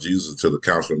so-called Jesus until the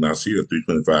Council of Nicaea,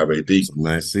 325 AD.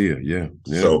 Nicaea, yeah.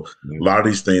 So a lot of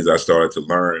these things I started to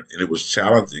learn, and it was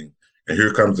challenging. And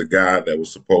here comes a guy that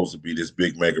was supposed to be this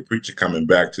big mega preacher coming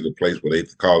back to the place where they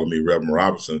calling me Reverend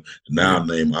Robinson, now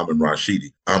named Amon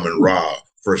Rashidi, Amon Ra,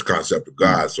 first concept of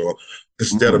God. So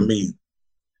instead of me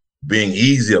being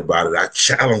easy about it, I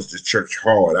challenged the church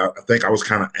hard. I think I was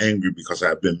kind of angry because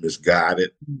I'd been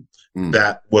misguided.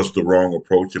 That was the wrong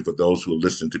approach. And for those who are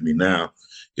listening to me now,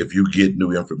 if you get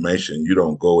new information, you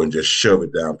don't go and just shove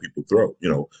it down people's throat.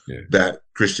 That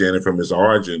Christianity from its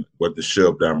origin wasn't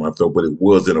shoved down my throat, but it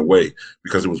was in a way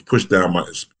because it was pushed down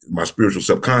my spiritual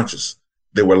subconscious.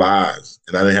 There were lies,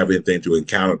 and I didn't have anything to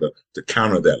counter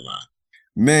that lie.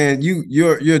 Man,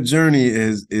 your journey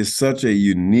is such a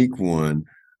unique one.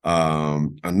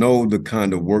 I know the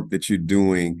kind of work that you're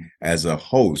doing as a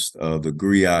host of the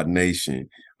Griot Nation.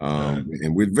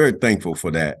 And we're very thankful for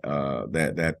that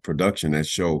that production, that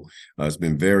show. It's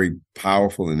been very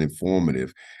powerful and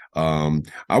informative.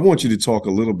 I want you to talk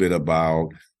a little bit about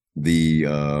the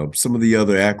some of the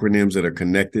other acronyms that are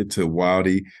connected to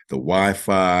Wildy, the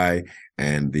Wi-Fi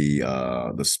and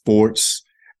the sports.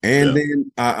 And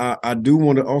then I do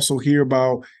want to also hear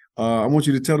about I want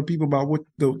you to tell the people about what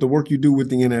the work you do with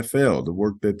the NFL, the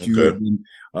work that you have been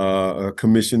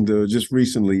commissioned just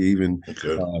recently, even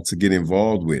to get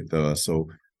involved with. So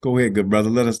go ahead, good brother.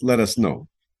 Let us know.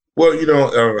 Well,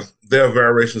 there are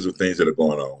variations of things that are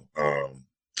going on.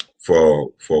 For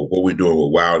what we're doing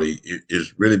with Wildy,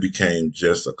 it really became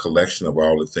just a collection of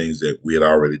all the things that we had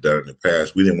already done in the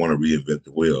past. We didn't want to reinvent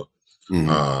the wheel.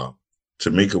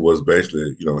 Tamika was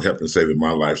basically, helping saving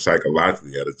my life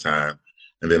psychologically at a time.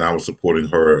 And then I was supporting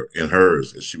her in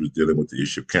hers as she was dealing with the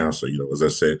issue of cancer. As I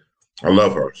said, I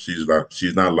love her. She's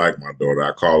not like my daughter.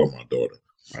 I call her my daughter.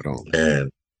 I don't.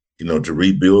 And, to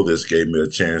rebuild this gave me a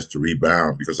chance to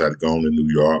rebound because I'd gone to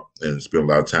New York and spent a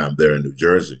lot of time there in New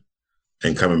Jersey.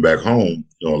 And coming back home,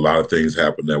 a lot of things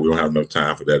happened that we don't have enough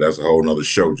time for that. That's a whole nother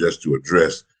show just to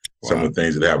address some of the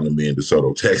things that happened to me in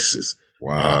DeSoto, Texas.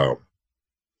 Wow.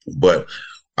 But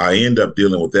I end up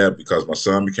dealing with that because my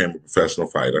son became a professional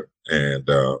fighter, and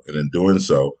in doing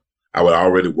so, I was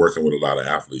already working with a lot of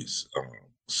athletes.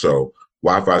 So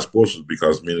Wi-Fi Sports was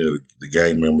because many of the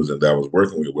gang members that I was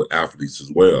working with were athletes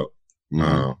as well.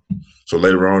 Mm-hmm. So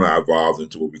later on, I evolved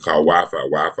into what we call Wi-Fi.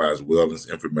 Wi-Fi is wellness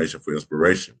information for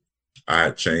inspiration. I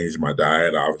had changed my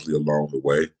diet, obviously, along the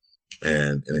way,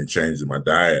 and in changing my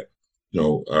diet,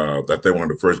 I think one of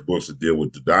the first books to deal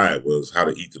with the diet was How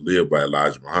to Eat to Live by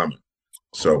Elijah Muhammad.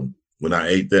 So when I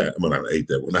read that,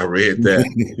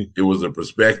 it was a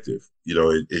perspective.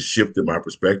 It shifted my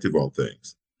perspective on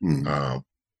things. Mm-hmm.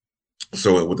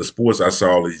 So with the sports, I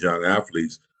saw all these young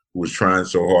athletes who was trying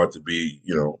so hard to be,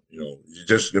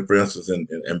 just for instance,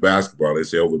 in basketball, they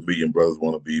say over 1 million brothers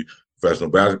want to be professional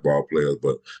basketball players,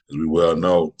 but as we well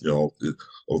know,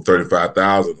 over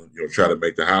 35,000, try to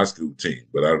make the high school team.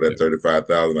 But out of that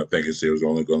 35,000, I think it was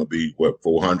only going to be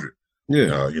 400.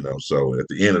 Yeah. So at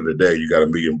the end of the day, you got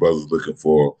 1 million brothers looking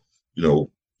for,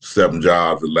 7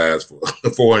 jobs that last for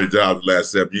 400 jobs that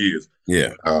last 7 years.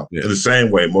 Yeah. In the same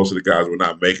way, most of the guys were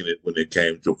not making it when it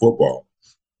came to football,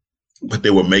 but they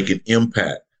were making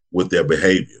impact with their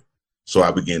behavior. So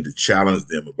I began to challenge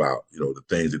them about, the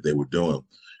things that they were doing.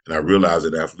 And I realized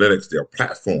that athletics, there are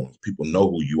platforms. People know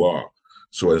who you are.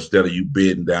 So instead of you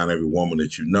beating down every woman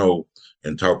that you know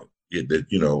and talking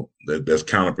that's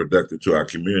counterproductive to our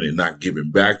community, not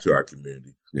giving back to our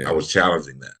community, I was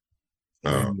challenging that.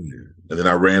 And then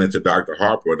I ran into Dr.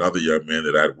 Harper, another young man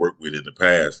that I'd worked with in the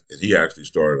past, and he actually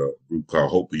started a group called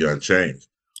Hope Beyond Change.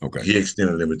 Okay. He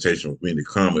extended an invitation for me to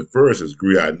come at first as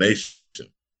Griot Nation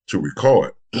to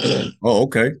record. Oh,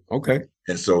 okay. Okay.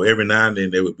 And so every now and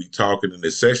then they would be talking in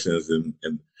the sessions and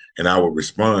I would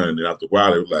respond. And after a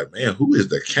while, they were like, man, who is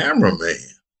the cameraman?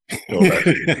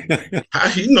 How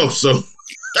he know so?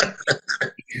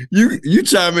 You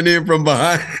chiming in from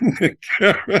behind the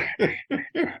camera.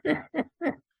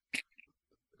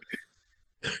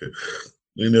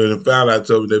 They found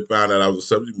out I was a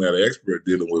subject matter expert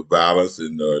dealing with violence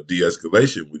and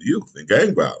de-escalation with youth and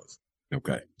gang violence.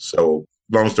 Okay. So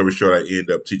long story short, I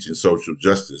ended up teaching social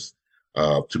justice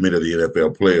to many of the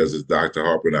NFL players as Dr.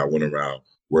 Harper and I went around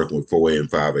working with 4A and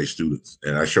 5A students.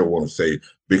 And I sure want to say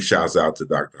big shouts out to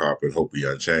Dr. Harper and Hope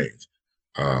Beyond Change.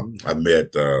 I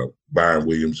met Byron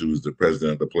Williams, who is the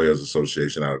president of the Players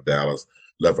Association out of Dallas,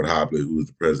 Lefford Hobley, who is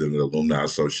the president of the Alumni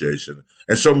Association,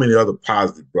 and so many other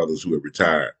positive brothers who have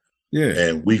retired. Yeah.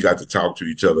 And we got to talk to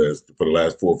each other for the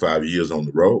last 4 or 5 years on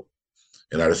the road.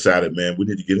 And I decided, man, we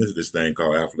need to get into this thing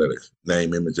called athletics,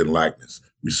 name, image, and likeness.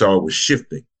 We saw it was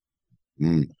shifting.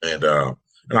 And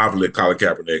obviously Colin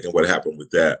Kaepernick and what happened with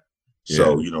that. Yeah.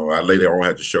 So, I later on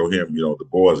had to show him, the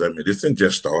boys, I mean, this didn't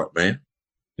just start, man.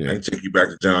 Yeah. I can take you back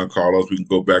to John Carlos. We can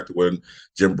go back to when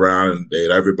Jim Brown and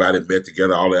everybody met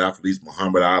together, all the athletes,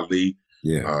 Muhammad Ali.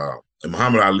 Yeah. And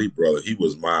Muhammad Ali, brother, he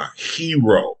was my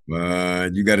hero.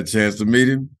 You got a chance to meet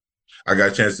him? I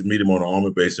got a chance to meet him on the Army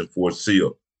base in Fort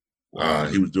Sill. Wow.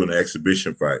 He was doing an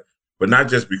exhibition fight. But not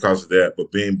just because of that,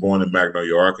 but being born in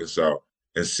Magnolia, Arkansas,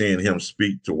 and seeing him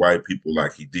speak to white people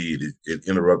like he did, it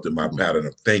interrupted my pattern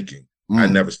of thinking.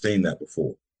 I'd never seen that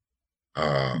before.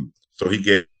 So he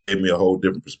gave me a whole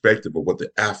different perspective of what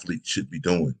the athlete should be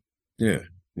doing. Yeah,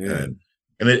 yeah.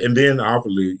 And then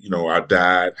obviously, our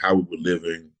diet, how we were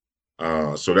living.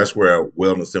 So that's where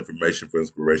wellness information for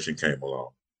inspiration came along.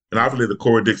 And obviously the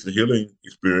Corey Dixon healing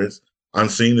experience,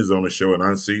 Unseen is on the show, and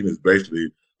Unseen is basically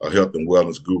a health and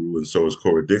wellness guru, and so is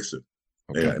Corey Dixon.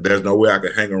 Okay. And there's no way I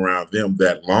could hang around them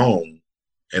that long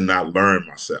and not learn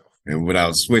myself. And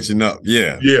without switching up,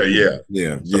 yeah.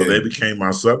 So they became my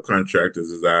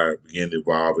subcontractors as I began to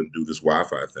evolve and do this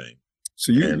Wi-Fi thing.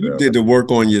 So you did the work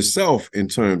on yourself in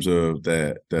terms of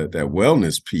that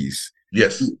wellness piece.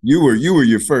 Yes. You were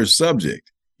your first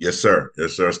subject. Yes, sir.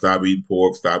 Yes, sir. Stop eating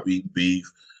pork, stop eating beef.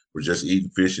 We're just eating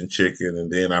fish and chicken.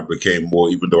 And then I became more,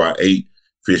 even though I ate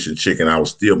fish and chicken, I was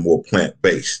still more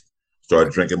plant-based.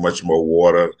 Started drinking much more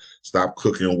water, stopped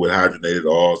cooking with hydrogenated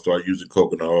oil, started using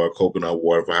coconut oil, coconut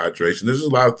water for hydration. There's a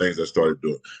lot of things I started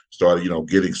doing. Started,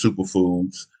 getting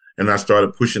superfoods. And I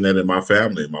started pushing that in my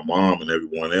family, my mom and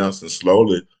everyone else. And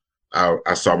slowly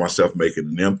I saw myself making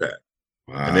an impact.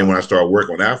 Wow. And then when I started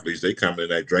working with athletes, they come in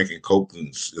there drinking Coke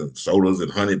and sodas and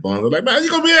honey buns. They're like, man,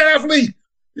 you're going to be an athlete.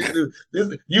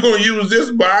 You're going to use this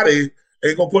body and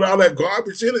you're going to put all that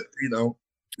garbage in it,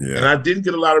 Yeah. And I didn't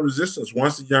get a lot of resistance.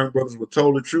 Once the young brothers were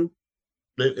told the truth,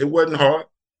 it wasn't hard.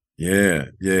 Yeah.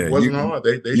 It wasn't hard.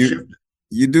 They shifted.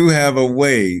 You do have a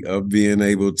way of being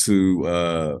able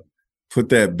to put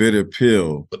that bitter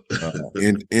pill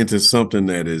into something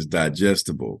that is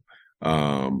digestible.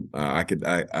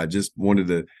 I just wanted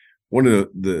to one of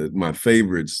my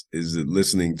favorites is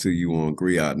listening to you on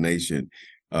Griot Nation,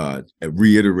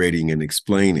 reiterating and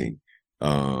explaining,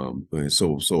 and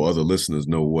so other listeners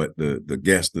know what the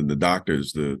guests and the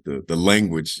doctors, the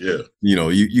language. Yeah.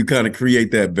 You kind of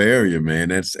create that barrier, man.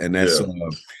 That's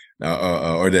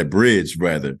or that bridge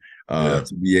rather,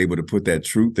 to be able to put that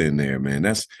truth in there, man.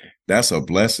 That's a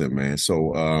blessing, man.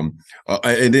 So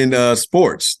and then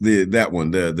sports, the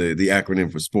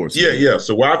acronym for sports. Yeah.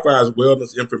 So Wi-Fi is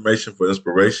wellness, information for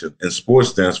inspiration, and sports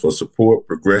stands for support,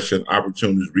 progression,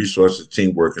 opportunities, resources,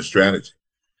 teamwork, and strategy.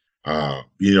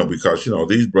 Because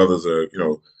these brothers are,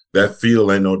 that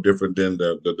field ain't no different than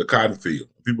the cotton field.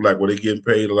 People like, well, they getting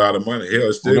paid a lot of money. Hell,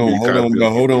 it's still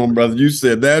hold on, brother. You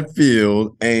said that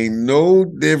field ain't no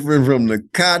different from the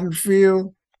cotton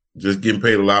field. Just getting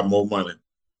paid a lot more money,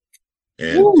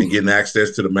 and getting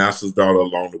access to the master's daughter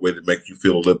along the way to make you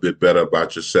feel a little bit better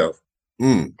about yourself.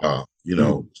 So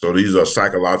these are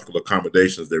psychological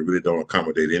accommodations that really don't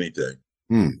accommodate anything.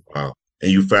 And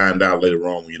you find out later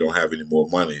on when you don't have any more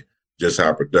money just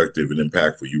how productive and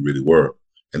impactful you really were.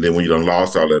 And then when you done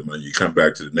lost all that money, you come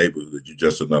back to the neighborhood. You're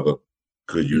just another,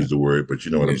 could use the word, but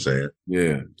you know what I'm saying?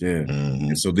 Yeah.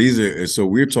 And so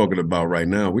we're talking about right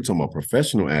now, we're talking about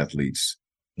professional athletes.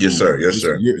 Yes, sir.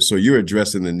 So you're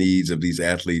addressing the needs of these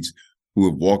athletes who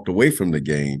have walked away from the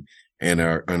game and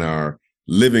are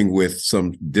living with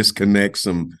some disconnects,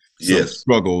 some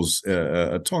struggles.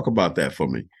 Talk about that for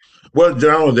me. Well, not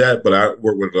only that, but I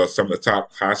work with some of the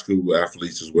top high school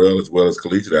athletes as well as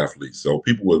collegiate athletes. So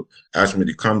people would ask me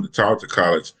to come to talk to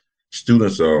college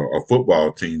students or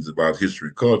football teams about history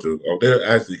and culture. Or they'll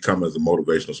actually come as a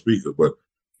motivational speaker. But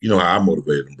you know how I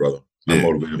motivate them, brother. I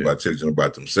motivate them by teaching them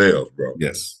about themselves, bro.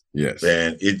 Yes.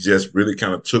 And it just really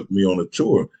kind of took me on a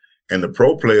tour. And the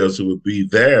pro players who would be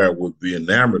there would be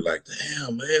enamored, like,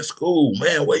 damn, man, school,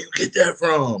 man, where you get that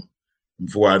from?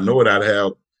 Before I know it, I'd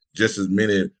have just as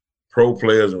many pro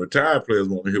players and retired players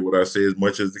want to hear what I say as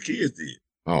much as the kids did.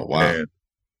 Oh, wow. And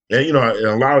and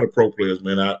a lot of the pro players,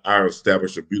 man, I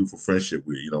established a beautiful friendship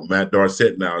with. Matt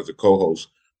Dorsett now is a co-host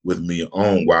with me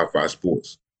on Wi-Fi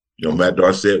Sports. Matt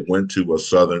Dorsett went to a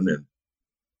Southern, and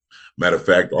matter of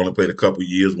fact, only played a couple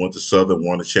years, went to Southern,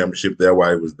 won the championship there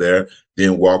while he was there,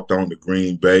 then walked on to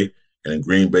Green Bay. And in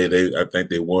Green Bay, I think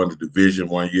they won the division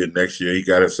one year. Next year, he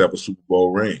got himself a Super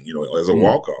Bowl ring, as a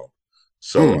walk-on.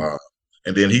 So,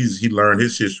 and then he learned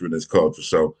his history and his culture.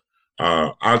 So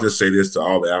I'll just say this to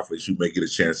all the athletes who may get a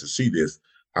chance to see this,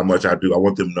 how much I do. I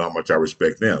want them to know how much I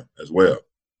respect them as well,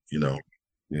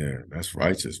 Yeah, that's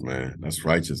righteous, man. That's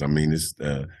righteous. I mean, it's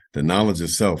the knowledge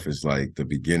itself is like the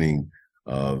beginning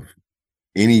of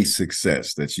any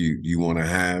success that you want to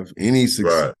have. Any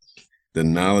success, right. The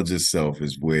knowledge itself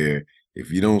is where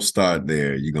if you don't start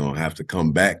there, you're going to have to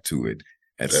come back to it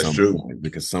at some point,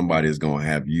 because somebody is going to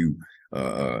have you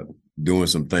doing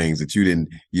some things that you didn't,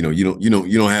 you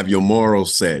don't have your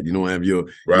morals set. You don't have your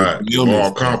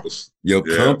moral compass. Your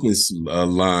compass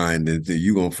aligned, and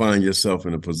you're gonna find yourself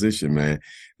in a position, man.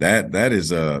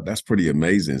 That's pretty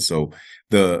amazing. So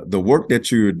the work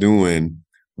that you're doing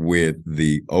with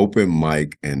the open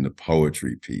mic and the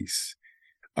poetry piece,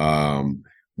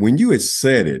 when you had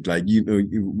said it, like,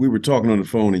 we were talking on the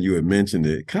phone and you had mentioned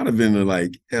it, kind of in the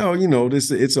like,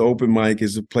 it's an open mic,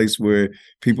 it's a place where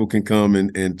people can come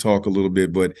and talk a little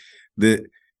bit, but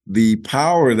the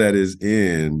power that is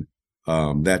in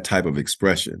that type of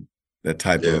expression, that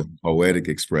type of poetic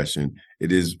expression,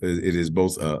 it is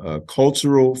both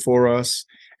cultural for us,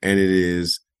 and it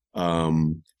is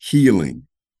healing.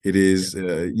 It is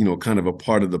kind of a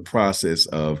part of the process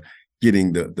of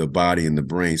getting the body and the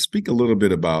brain. Speak a little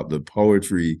bit about the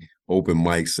poetry open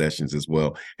mic sessions as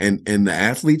well. And the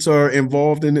athletes are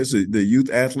involved in this? The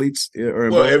youth athletes are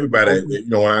involved? Well, everybody,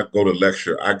 when I go to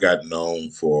lecture, I got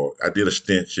known I did a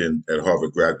stint at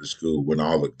Harvard Graduate School when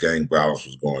all the gang violence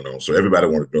was going on. So everybody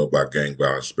wanted to know about gang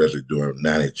violence, especially during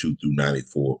 92 through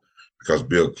 94, because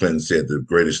Bill Clinton said the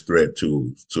greatest threat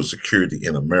to security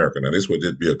in America. Now, this is what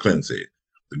Bill Clinton said.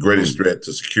 The greatest threat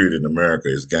to security in America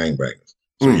is gangbangers.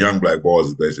 So young black boys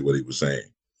is basically what he was saying.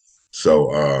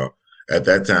 So at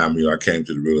that time, I came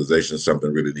to the realization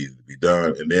something really needed to be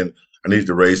done. And then I needed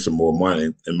to raise some more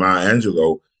money. And Maya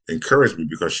Angelou encouraged me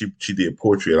because she did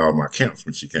poetry at all my camps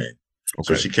when she came. Okay.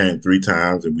 So she came 3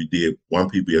 times, and we did one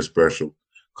PBS special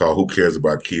called Who Cares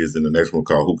About Kids, and the next one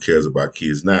called Who Cares About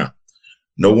Kids Now.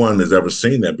 No one has ever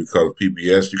seen that because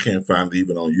PBS, you can't find it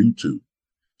even on YouTube.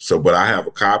 So, but I have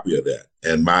a copy of that.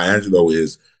 And Maya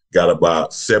Angelou got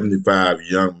about 75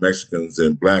 young Mexicans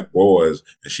and black boys,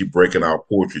 and she breaking out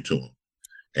poetry to them.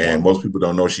 And most people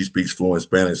don't know she speaks fluent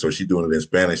Spanish, so she's doing it in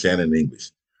Spanish and in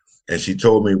English. And she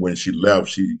told me when she left,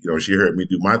 she heard me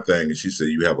do my thing, and she said,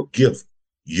 "You have a gift,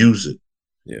 use it."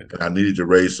 Yeah. And I needed to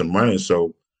raise some money,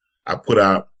 so I put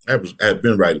out. I had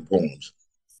been writing poems.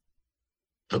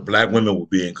 But Black women were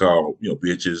being called,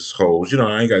 bitches, hoes.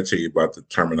 I ain't got to tell you about the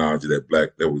terminology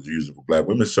that was used for Black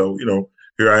women. So,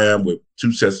 here I am with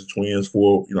 2 sets of twins,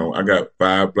 4. I got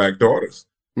 5 Black daughters.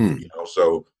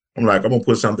 So I'm like, I'm gonna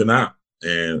put something out,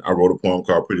 and I wrote a poem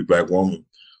called "Pretty Black Woman."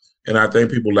 And I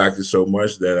think people liked it so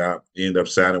much that I ended up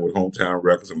signing with Hometown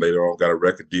Records, and later on got a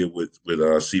record deal with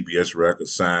CBS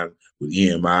Records, signed with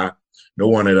EMI. No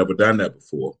one had ever done that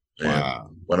before. Wow.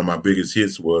 And one of my biggest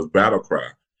hits was Battle Cry.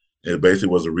 It basically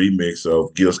was a remix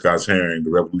of Gil Scott-Heron,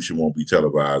 "The Revolution Won't Be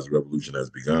Televised, the Revolution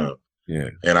Has Begun." Yeah.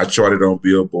 And I charted on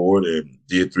Billboard and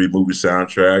did 3 movie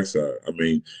soundtracks.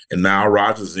 And Nile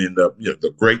Rodgers ended up,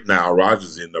 the great Nile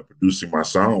Rodgers ended up producing my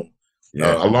song.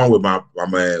 Yeah. Along with my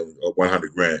man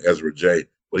 100 Grand, Ezra J.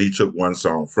 But he took one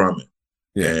song from it.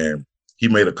 Yeah. And he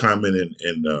made a comment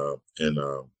in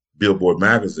Billboard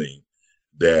magazine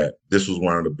that this was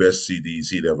one of the best CDs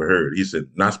he'd ever heard. He said,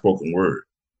 not spoken word.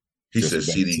 He said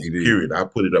CDs, period. I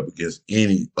put it up against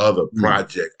any other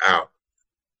project out.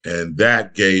 And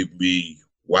that gave me,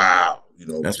 wow,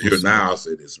 here now, I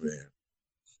say this, man.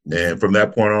 And from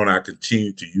that point on, I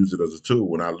continued to use it as a tool.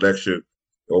 When I lectured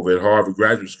over at Harvard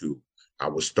Graduate School, I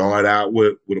would start out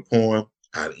with a poem,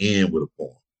 I'd end with a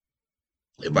poem.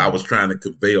 If I was trying to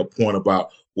convey a point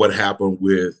about what happened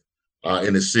with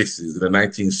in the 60s, in the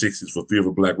 1960s, for fear of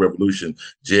a Black revolution,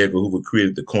 J. Edgar Hoover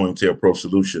created the COINTELPRO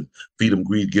solution: feed them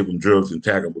greed, give them drugs, and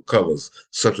tag them with colors,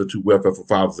 substitute welfare for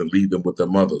fathers and leave them with their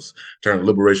mothers, turn a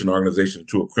liberation organization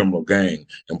into a criminal gang,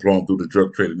 employ them through the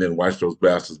drug trade, and then watch those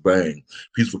bastards bang.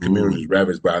 Peaceful communities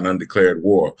ravaged by an undeclared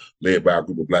war, led by a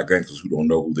group of Black gangsters who don't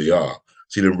know who they are.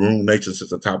 See, the ruined nation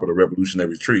sits atop of the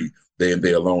revolutionary tree. They and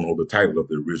they alone hold the title of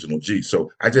the original G.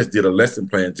 So I just did a lesson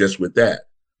plan just with that.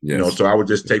 Yes. So I would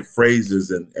just take phrases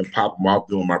and pop them off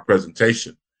during my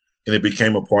presentation. And it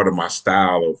became a part of my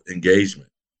style of engagement.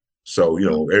 So,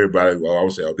 everybody will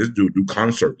always say, "Oh, this dude do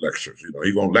concert lectures.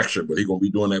 He's going to lecture, but he's going to be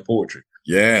doing that poetry."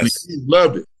 Yes. And the kids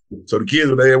loved it. So the kids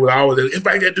were there would always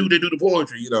invite that dude to do the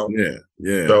poetry, Yeah,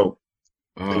 yeah. So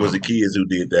it was the kids who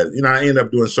did that. I ended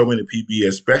up doing so many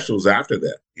PBS specials after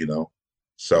that,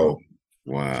 So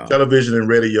wow. Television and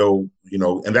radio,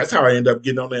 and that's how I ended up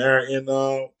getting on the air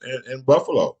in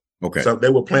Buffalo. Okay. So they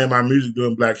were playing my music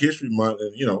during Black History Month,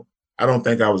 and I don't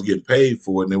think I was getting paid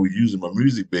for it, and they were using my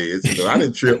music beds. I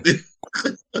didn't trip.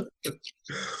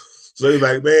 So he's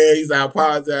like, "Man," he's like, "I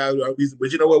apologize,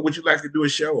 but you know what? Would you like to do a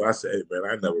show?" I said, "Hey, man,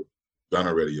 I never done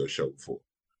a radio show before."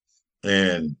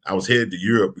 And I was headed to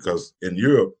Europe because in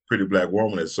Europe, Pretty Black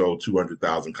Woman had sold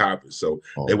 200,000 copies. So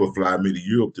they would fly me to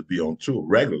Europe to be on tour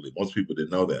regularly. Most people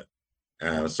didn't know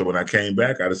that. So when I came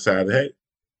back, I decided, hey,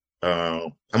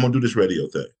 I'm going to do this radio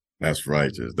thing. That's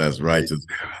righteous. That's righteous.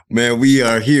 Man, we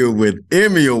are here with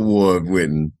Emmy Award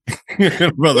winning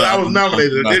brother. Well, I was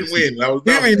nominated. I didn't win. I was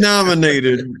Emmy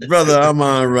nominated brother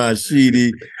Amon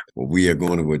Rashidi. Well, we are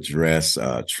going to address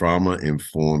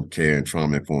trauma-informed care and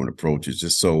trauma-informed approaches,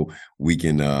 just so we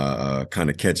can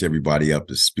kind of catch everybody up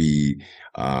to speed.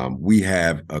 We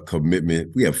have a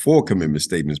commitment. We have 4 commitment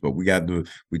statements, but we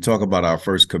talk about our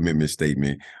first commitment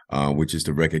statement, which is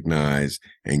to recognize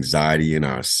anxiety in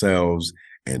ourselves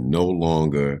and no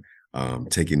longer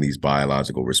taking these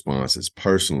biological responses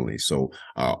personally. So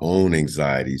our own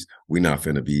anxieties, we're not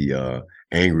going to be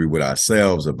angry with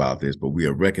ourselves about this, but we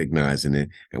are recognizing it,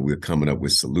 and we're coming up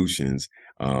with solutions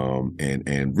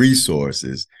and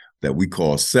resources that we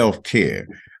call self-care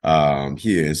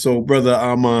here. And so, brother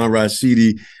Amon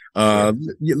Rashidi,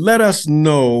 let us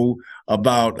know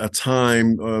about a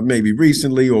time, maybe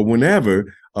recently or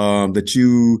whenever, that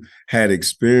you had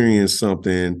experienced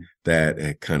something that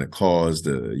had kind of caused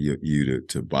you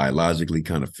to biologically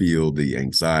kind of feel the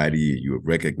anxiety. You have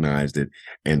recognized it,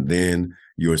 and then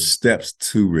your steps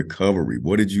to recovery.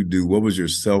 What did you do? What was your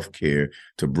self-care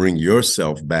to bring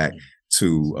yourself back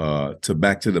to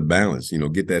the balance?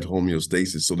 Get that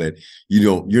homeostasis so that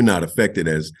you're not affected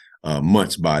as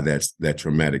much by that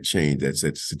traumatic change, that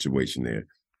situation there.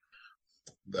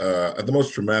 The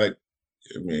most traumatic,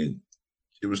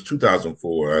 it was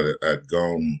 2004. I'd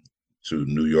gone to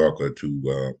New York or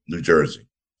to New Jersey.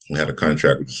 We had a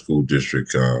contract with the school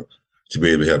district to be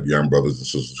able to help young brothers and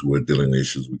sisters who were dealing with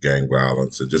issues with gang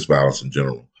violence and just violence in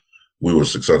general. We were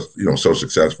successful, so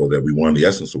successful that we won the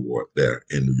Essence Award there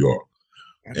in New York.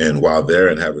 And while there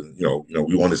and having,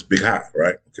 we won this big high,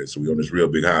 right? Okay, so we won this real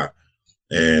big high.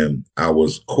 And I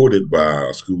was courted by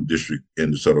a school district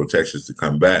in DeSoto, Texas to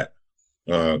come back,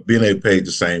 being able to pay the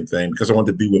same thing because I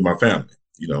wanted to be with my family.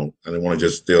 I didn't want to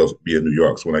just still be in New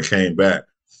York. So when I came back,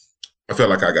 I felt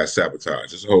like I got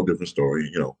sabotaged. It's a whole different story.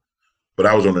 But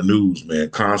I was on the news, man,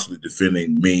 constantly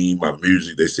defending me, my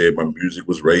music. They said my music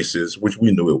was racist, which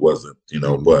we knew it wasn't,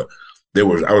 but I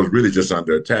was really just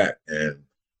under attack. And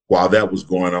while that was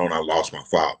going on, I lost my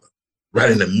father right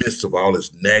in the midst of all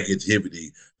this negativity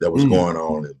that was going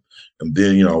on. And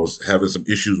then, I was having some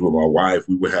issues with my wife.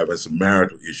 We were having some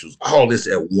marital issues, all this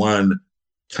at one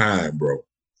time, bro,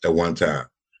 at one time.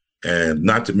 And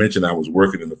not to mention, I was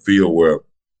working in the field where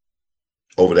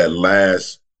over that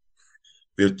last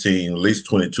 15, at least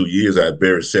 22 years, I had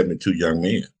buried 72 young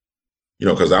men,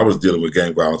 because I was dealing with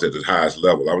gang violence at the highest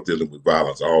level. I was dealing with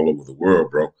violence all over the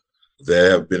world, bro.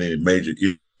 There have been any major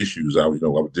issues. I was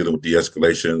dealing with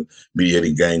de-escalation,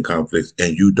 mediating gang conflicts,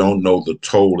 and you don't know the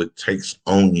toll it takes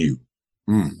on you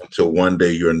until one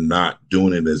day you're not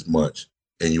doing it as much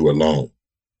and you're alone.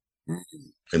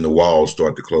 And the walls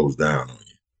start to close down on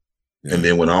you. Yeah. And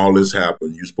then when all this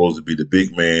happened, you're supposed to be the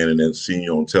big man and then seeing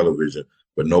you on television,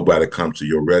 but nobody comes to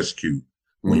your rescue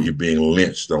when you're being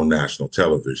lynched on national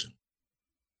television.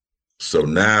 So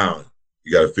now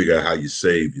you got to figure out how you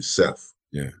save yourself.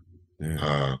 Yeah.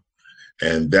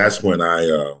 And that's when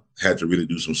I had to really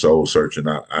do some soul searching.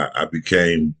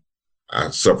 I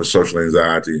suffered social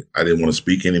anxiety. I didn't want to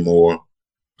speak anymore.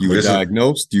 You were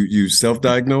diagnosed? You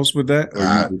self-diagnosed with that?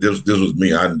 This was me.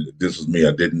 This was me.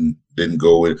 I didn't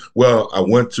go in. Well, I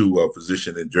went to a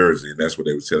physician in Jersey, and that's what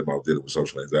they were telling me I was dealing with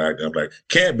social anxiety. I'm like,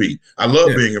 can't be. I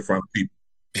love being in front of people.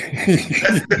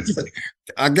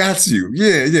 I got you.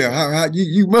 Yeah.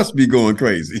 You must be going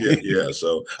crazy. Yeah.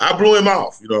 So I blew him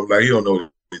off. Like he don't know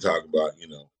what he's talking about.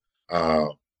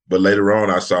 But later on,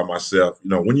 I saw myself.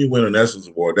 When you win an Essence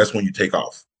Award, that's when you take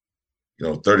off.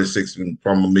 36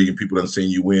 from a million people done seen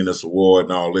you win this award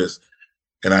and all this.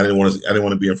 And I didn't want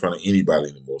to be in front of anybody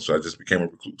anymore. So I just became a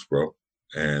recluse, bro.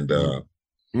 And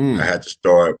I had to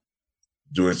start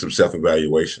doing some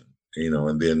self-evaluation,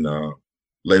 and then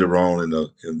later on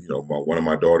one of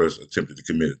my daughters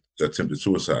attempted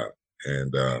suicide.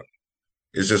 And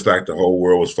it's just like the whole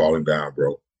world was falling down,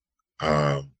 bro.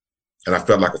 And I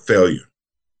felt like a failure.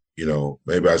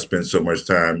 Maybe I spent so much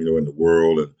time, in the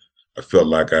world, and I felt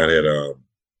like I had,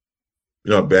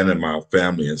 abandoned my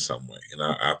family in some way. And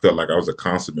I felt like I was a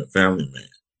consummate family man.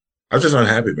 I was just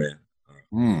unhappy,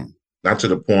 man. Not to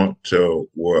the point to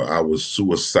where I was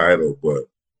suicidal, but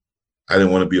I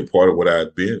didn't want to be a part of what I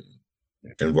had been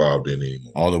involved in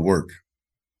anymore. All the work.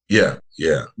 Yeah.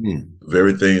 The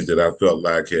very things that I felt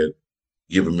like had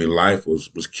given me life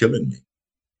was killing me.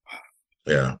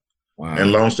 Yeah. Wow.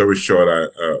 And long story short, I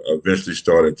eventually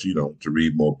started, to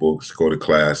read more books, go to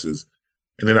classes.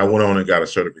 And then I went on and got a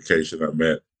certification. I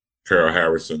met Carol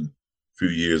Harrison a few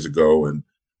years ago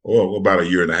about a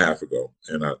year and a half ago.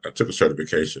 And I took a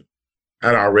certification.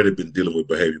 I'd already been dealing with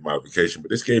behavior modification,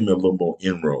 but this gave me a little more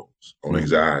inroads on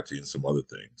anxiety and some other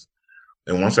things.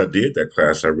 And once I did that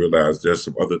class, I realized there's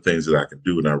some other things that I can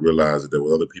do. And I realized that there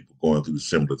were other people going through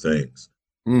similar things.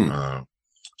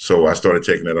 So I started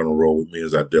taking that on the road with me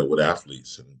as I dealt with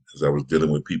athletes and as I was dealing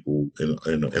with people in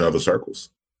other circles.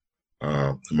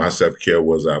 My self-care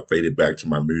was I faded back to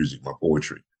my music, my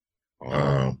poetry.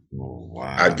 Wow.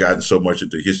 I'd gotten so much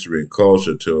into history and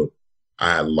culture till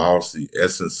I had lost the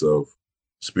essence of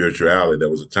spirituality. There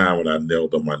was a time when I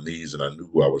knelt on my knees and I knew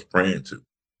who I was praying to.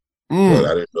 But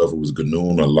I didn't know if it was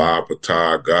Ganun, Allah,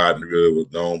 Ptah, God, and really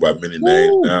was known by many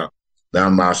names. Now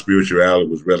my spirituality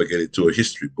was relegated to a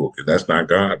history book, and that's not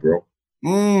God, bro.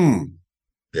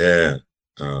 Yeah.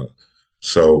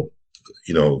 So,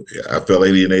 I felt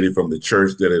alienated from the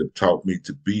church that had taught me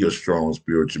to be a strong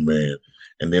spiritual man.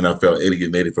 And then I felt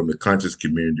alienated from the conscious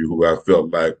community who I felt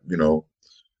like,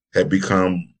 had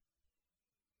become,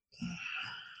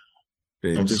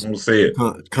 I'm just going to say it.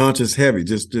 Conscious heavy,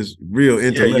 just real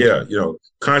intellectual. Yeah.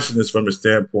 Consciousness from the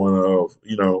standpoint of,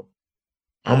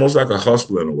 almost like a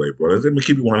hustler in a way, bro. Let me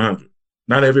keep it 100.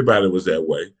 Not everybody was that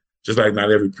way. Just like not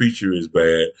every preacher is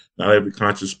bad. Not every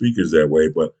conscious speaker is that way.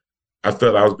 But I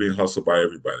felt I was being hustled by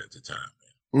everybody at the time,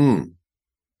 man.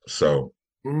 So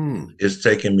it's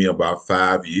taken me about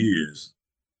 5 years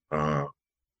to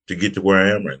get to where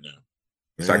I am right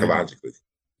now, psychologically.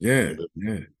 Yeah.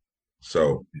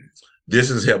 So this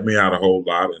has helped me out a whole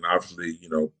lot. And obviously,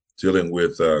 dealing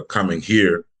with coming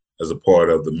here as a part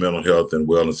of the mental health and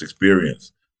wellness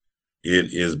experience,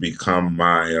 it has become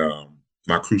my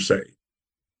my crusade.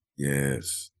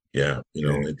 Yes. Yeah.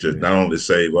 To not only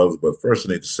save others, but first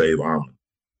you need to save Amon.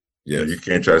 Yes. You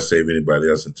can't try to save anybody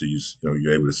else until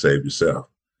you're able to save yourself.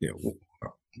 Yeah.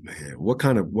 Man, what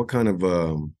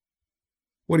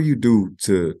do you do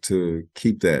to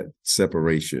keep that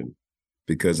separation?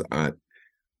 Because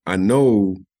I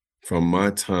know from my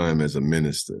time as a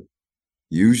minister,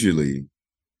 usually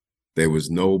there was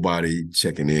nobody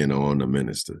checking in on the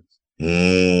minister.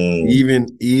 Mm,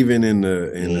 Even in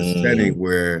the setting mm.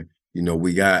 where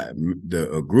we got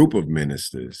a group of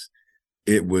ministers,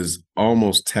 it was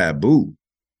almost taboo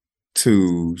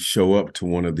to show up to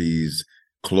one of these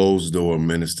closed door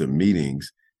minister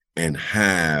meetings and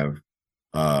have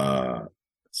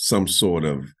some sort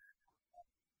of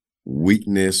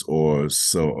weakness or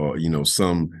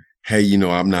some, hey,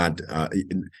 I'm not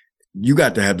you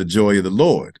got to have the joy of the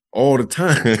Lord all the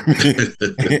time.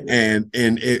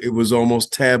 and it was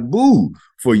almost taboo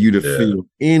for you to Yeah. feel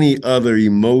any other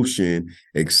emotion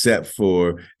except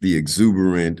for the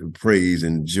exuberant praise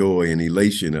and joy and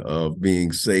elation of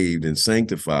being saved and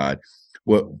sanctified.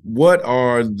 What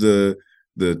are the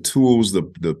tools,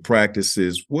 the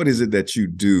practices? What is it that you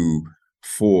do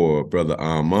for Brother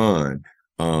Amon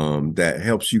that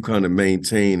helps you kind of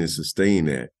maintain and sustain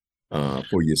that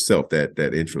for yourself,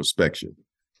 that introspection?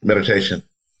 Meditation.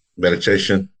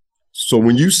 Meditation. So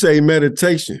when you say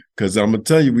meditation, because I'm gonna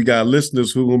tell you, we got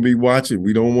listeners who are gonna be watching.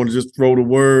 We don't want to just throw the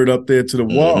word up there to the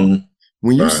wall. Mm-hmm.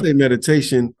 When you Right. say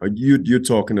meditation, you're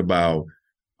talking about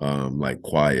like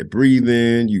quiet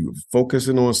breathing, you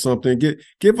focusing on something.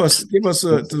 Give us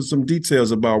some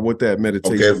details about what that Okay.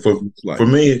 meditation For looks like. for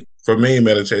me, for me,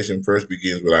 meditation first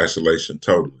begins with isolation.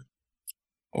 Totally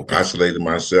Okay. isolating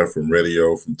myself from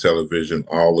radio, from television,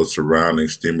 all the surrounding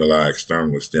stimuli,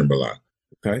 external stimuli,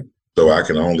 Okay. so I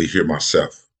can only hear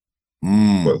myself.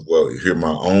 Mm. Well, hear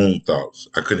my own thoughts.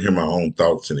 I couldn't hear my own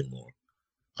thoughts anymore.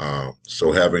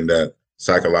 So having that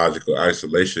psychological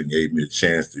isolation gave me a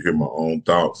chance to hear my own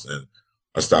thoughts, and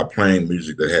I stopped playing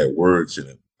music that had words in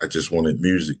it. I just wanted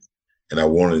music, and I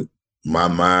wanted my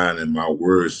mind and my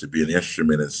words to be an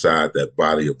instrument inside that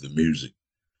body of the music.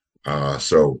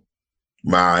 So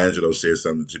Maya Angelou said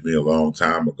something to me a long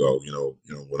time ago.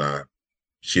 When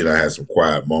she and I had some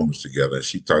quiet moments together, and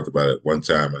she talked about it one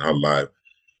time in her life.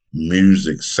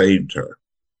 Music saved her.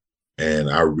 And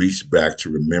I reached back to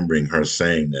remembering her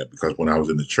saying that because when I was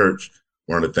in the church,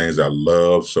 one of the things I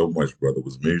loved so much, brother,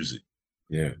 was music.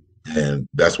 Yeah. And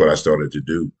that's what I started to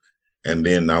do. And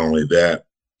then not only that,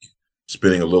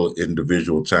 spending a little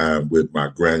individual time with my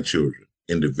grandchildren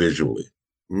individually.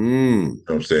 Mm. You know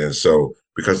what I'm saying? So,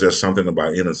 because there's something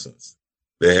about innocence.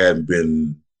 They hadn't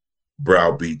been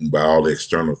browbeaten by all the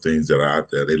external things that are out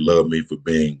there. They love me for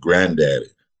being granddaddy.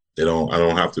 I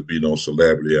don't have to be no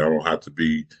celebrity. I don't have to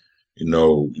be,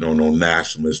 no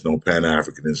nationalist, no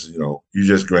Pan-Africanist, you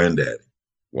just granddaddy.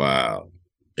 Wow.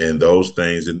 And those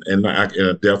things, and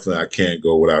definitely I can't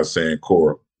go without saying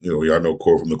Cora. Y'all know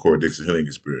Cora from the Cora Dixon Healing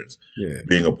Experience, Yeah.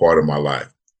 being a part of my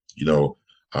life.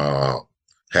 Uh,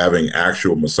 having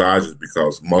actual massages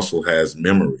because muscle has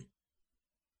memory,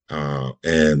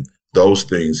 and those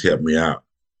things help me out.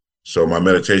 So my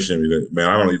meditation, man,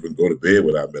 I don't even go to bed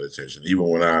without meditation.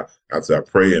 Even after I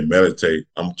pray and meditate,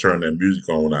 I'm turning that music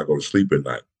on when I go to sleep at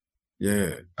night.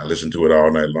 Yeah. I listen to it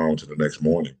all night long to the next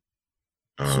morning.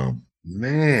 So,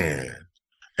 man.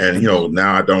 And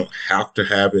now I don't have to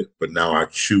have it, but now I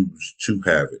choose to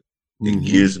have it. It Mm-hmm.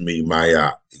 gives me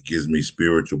it gives me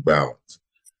spiritual balance.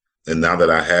 And now that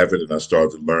I have it and I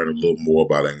start to learn a little more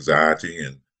about anxiety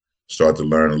and start to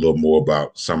learn a little more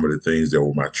about some of the things that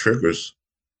were my triggers,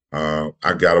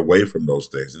 I got away from those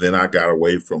things. And then I got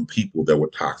away from people that were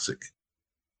toxic.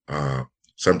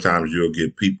 Sometimes you'll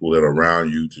get people that are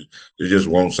around you they just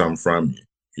want something from you.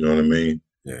 You know what I mean?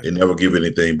 Yeah. They never give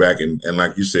anything back. And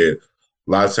like you said,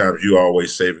 a lot of times you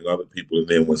always saving other people. And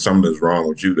then when something's wrong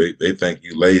with you, they think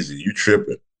you lazy. You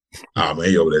tripping. Oh, man,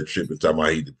 he over there tripping, talking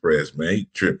about he depressed, man. He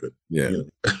tripping. Yeah.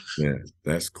 Yeah.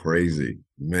 That's crazy,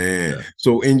 man. Yeah.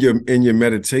 So in your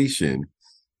meditation,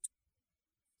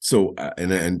 so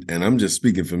and I'm just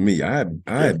speaking for me. I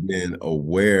had been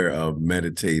aware of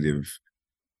meditative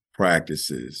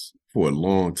practices for a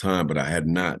long time, but I had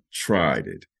not tried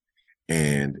it.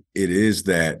 And it is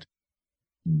that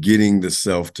getting the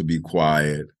self to be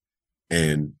quiet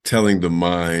and telling the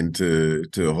mind to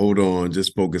hold on,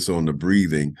 just focus on the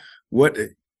breathing. What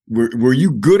were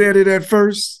you good at it at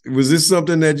first? Was this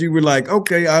something that you were like,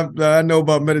 okay, I know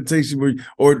about meditation,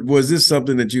 or was this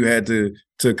something that you had to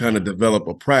kind of develop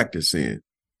a practice in?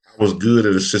 I was good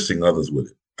at assisting others with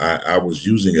it. I was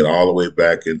using it all the way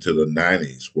back into the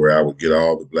 90s, where I would get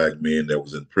all the black men that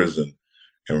was in prison.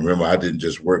 And remember, I didn't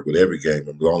just work with every gang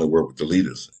member, I only worked with the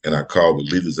leaders. And I called the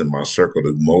leaders in my circle the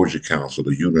Moja Council,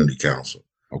 the Unity Council.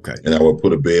 Okay. And I would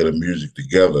put a bed of music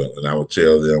together and I would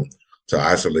tell them to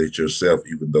isolate yourself,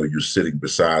 even though you're sitting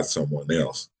beside someone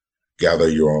else. Gather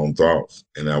your own thoughts.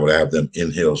 And I would have them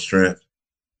inhale strength.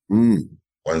 1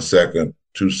 second,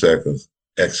 2 seconds,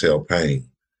 exhale pain.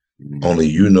 Mm. Only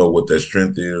you know what that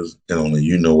strength is, and only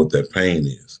you know what that pain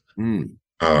is. Mm.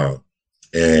 Uh,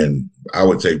 and I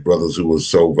would take brothers who were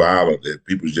so violent that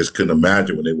people just couldn't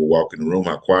imagine when they would walk in the room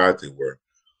how quiet they were.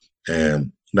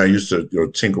 And I used to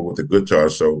tinker with the guitar.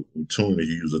 So tuning,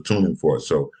 you use a tuning fork.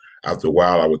 So after a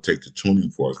while, I would take the tuning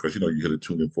fork because you hit a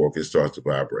tuning fork, it starts to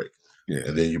vibrate. Yeah.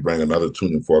 And then you bring another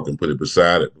tuning fork and put it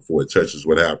beside it. Before it touches,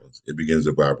 what happens? It begins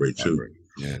to vibrate too.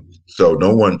 Yeah. So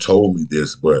no one told me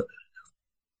this, but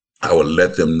I would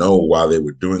let them know while they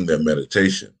were doing their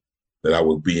meditation that I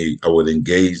would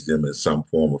engage them in some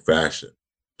form of fashion.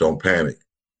 Don't panic.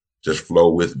 Just flow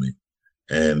with me.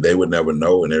 And they would never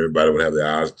know, and everybody would have their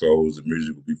eyes closed, the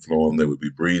music would be flowing, they would be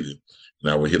breathing.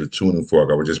 And I would hit a tuning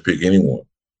fork. I would just pick anyone,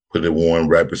 put it one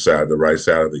right beside the right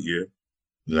side of the ear,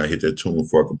 and I hit that tuning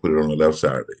fork and put it on the left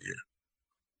side of the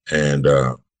ear. And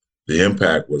the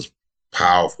impact was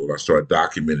powerful. I started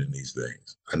documenting these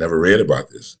things. I never read about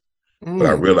this, but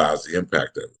I realized the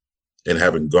impact of it. And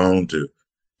having gone to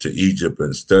Egypt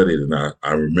and studied, and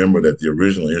I remember that the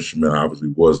original instrument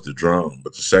obviously was the drum,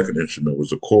 but the second instrument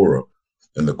was the kora.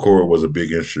 And the kora was a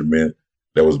big instrument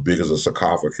that was big as a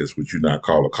sarcophagus, which you not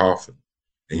call a coffin.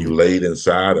 And you laid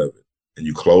inside of it and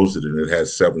you closed it, and it had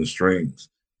 7 strings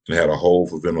and had a hole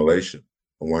for ventilation.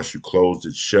 And once you closed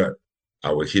it shut,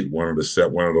 I would hit one of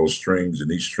those strings, and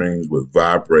each strings would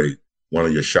vibrate one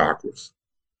of your chakras.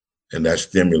 And that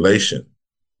stimulation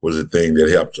was the thing that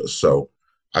helped us. So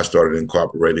I started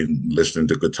incorporating listening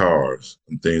to guitars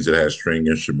and things that had string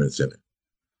instruments in it.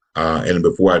 And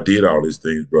before I did all these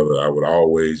things, brother, I would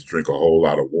always drink a whole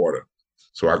lot of water.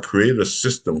 So I created a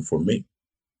system for me,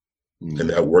 and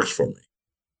that works for me.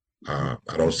 I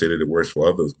don't say that it works for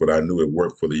others, but I knew it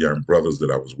worked for the young brothers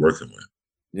that I was working with.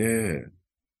 Yeah.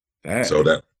 That So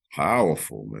is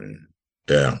powerful, man.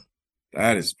 Yeah.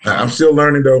 That is powerful. I'm still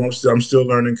learning, though. I'm still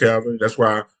learning, Calvin. That's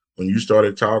why when you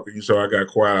started talking, you saw I got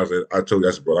quiet. I told you,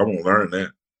 I said, bro, I want to learn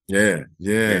that. Yeah.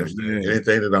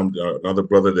 Anything that I'm another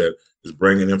brother that is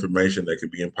bringing information that can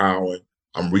be empowering,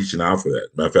 I'm reaching out for that.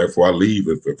 Matter of fact, before I leave,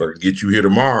 if I can get you here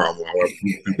tomorrow, I want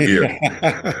people here,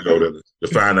 to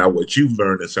find out what you've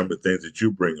learned and some of the things that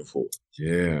you're bringing forth.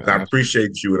 Yeah, and I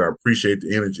appreciate you, and I appreciate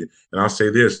the energy. And I'll say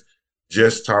this: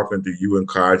 just talking to you and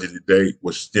Kaji today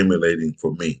was stimulating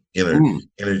for me,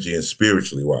 energy and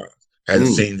spiritually wise.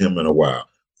 Hadn't seen him in a while.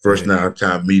 First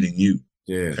time meeting you.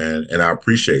 Yeah, and I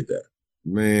appreciate that.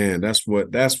 Man, that's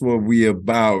what we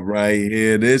about right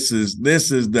here. This is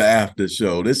the after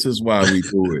show. This is why we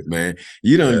do it, man.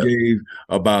 You done gave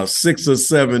about 6 or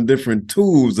 7 different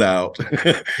tools out.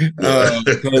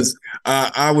 Because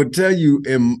I would tell you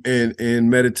in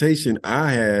meditation, I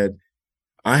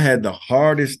had the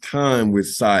hardest time with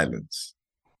silence.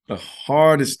 The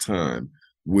hardest time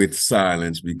with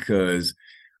silence because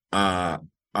I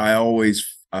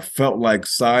felt like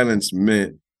silence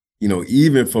meant,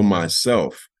 even for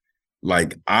myself,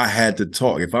 like I had to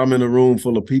talk. If I'm in a room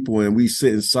full of people and we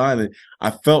sit in silent, I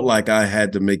felt like I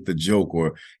had to make the joke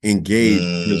or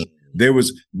engage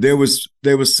because there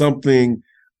was something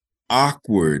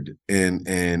awkward and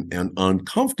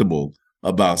uncomfortable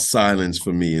about silence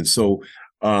for me. And so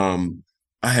I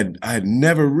had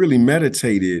never really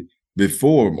meditated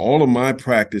before. All of my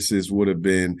practices would have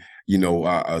been,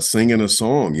 singing a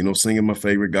song, singing my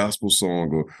favorite gospel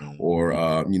song, or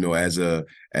as a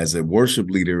worship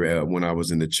leader when I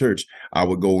was in the church, I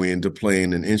would go into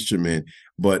playing an instrument.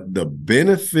 But the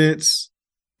benefits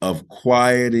of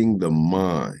quieting the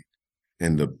mind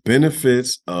and the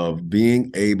benefits of being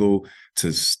able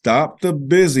to stop the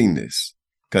busyness,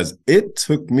 because it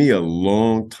took me a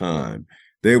long time.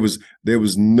 There was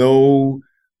no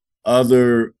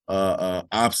other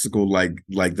obstacle like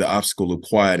the obstacle of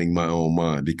quieting my own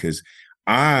mind, because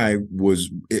I was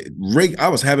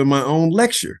having my own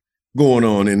lecture going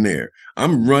on in there.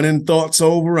 I'm running thoughts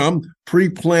over, I'm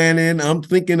pre-planning, I'm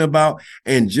thinking about,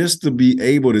 and just to be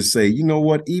able to say, you know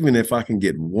what, even if I can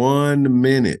get 1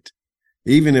 minute,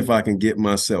 even if I can get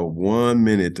myself 1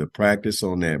 minute to practice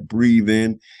on that breathe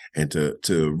in and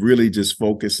to really just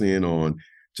focus in on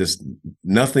just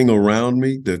nothing around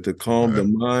me, to calm the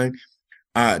mind.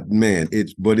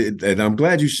 And I'm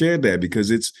glad you shared that,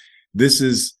 because it's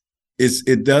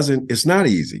not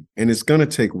easy, and it's going to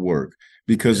take work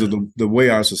because of the way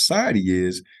our society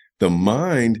is. The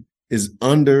mind is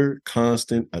under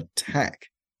constant attack.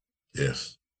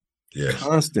 Yes.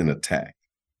 Constant attack.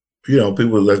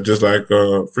 People just like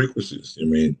frequencies. I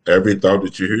mean, every thought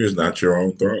that you hear is not your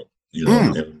own thought.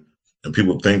 And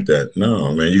people think that,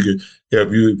 no, man, you could,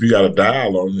 if you got a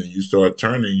dial on and you start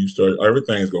turning,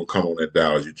 everything's gonna come on that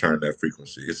dial as you turn that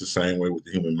frequency. It's the same way with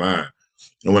the human mind.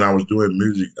 And when I was doing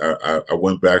music, I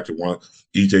went back to one.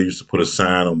 EJ used to put a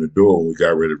sign on the door when we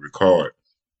got ready to record.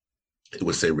 It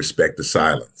would say "Respect the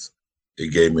silence."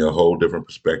 It gave me a whole different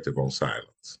perspective on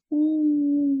silence.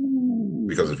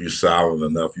 Because if you're silent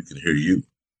enough, you can hear you.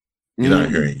 You're not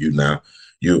hearing you now.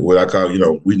 You what I call,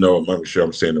 we know. I'm not sure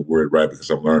I'm saying the word right because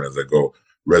I'm learning as I go.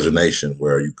 Resonation,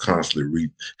 where you constantly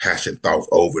rehashing thoughts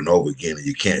over and over again, and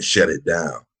you can't shut it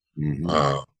down.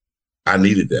 I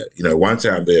needed that. One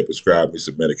time they had prescribed me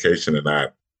some medication, and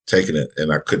I'd taken it,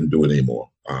 and I couldn't do it anymore.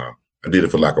 I did it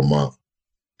for like a month,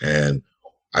 and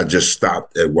I just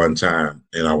stopped at one time,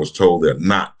 and I was told that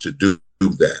not to do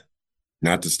that.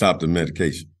 Not to stop the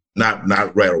medication.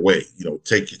 Not right away.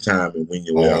 Take your time and when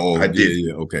you're out. I did.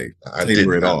 Yeah, okay. I did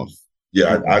it off.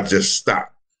 Yeah, I just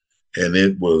stopped, and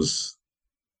it was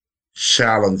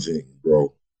challenging,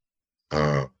 bro.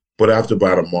 But after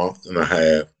about a month and a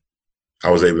half, I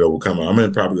was able to overcome it. I'm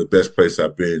in probably the best place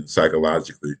I've been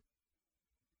psychologically.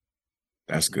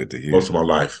 That's good to hear. Most of my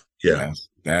life. Yeah.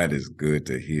 That is good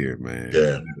to hear, man.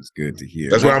 Yeah. It's good to hear.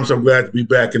 That's why I'm so glad to be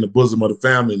back in the bosom of the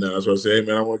family now. That's why I say, hey,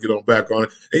 man, I want to get on back on it.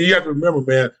 And you have to remember,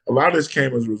 man, a lot of this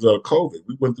came as a result of COVID.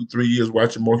 We went through 3 years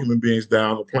watching more human beings die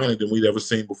on the planet than we'd ever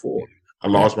seen before. I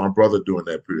lost my brother during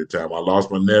that period of time. I lost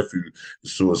my nephew to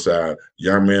suicide.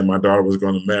 Young man, my daughter was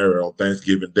going to marry her on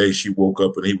Thanksgiving Day. She woke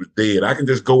up and he was dead. I can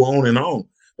just go on and on.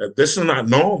 This is not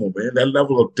normal, man. That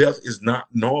level of death is not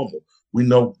normal. We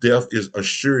know death is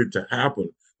assured to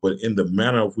happen, but in the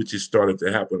manner of which it started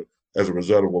to happen as a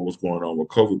result of what was going on with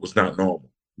COVID was not normal.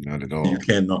 Not at all. You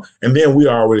can't know. And then we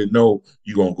already know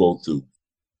you're going to go through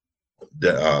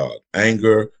the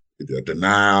anger, the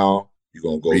denial. You're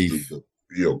going to go grief. Through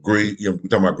the grief. We're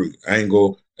talking about grief,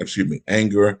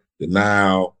 anger,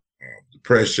 denial,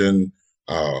 depression,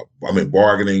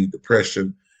 bargaining,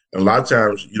 depression. And a lot of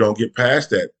times you don't get past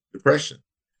that depression.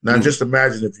 Now, just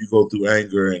imagine if you go through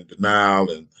anger and denial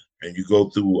and you go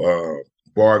through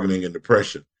bargaining and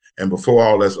depression, and before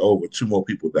all that's over, 2 more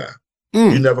people die.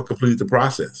 You never completed the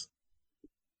process.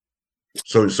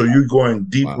 So you're going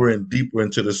deeper and deeper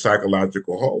into the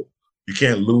psychological hole. You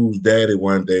can't lose daddy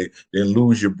one day, then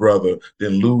lose your brother,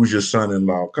 then lose your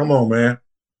son-in-law. Come on, man.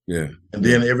 Yeah. And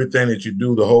then everything that you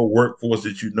do, the whole workforce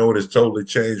that you know has totally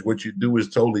changed. What you do is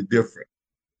totally different.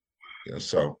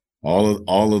 So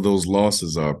all of those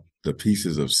losses are the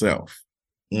pieces of self.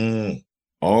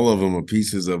 All of them are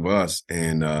pieces of us.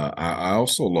 And I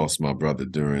also lost my brother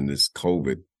during this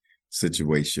COVID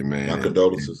situation, man. My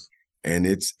condolences. And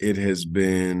it has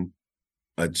been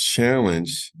a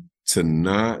challenge to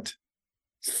not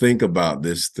think about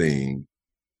this thing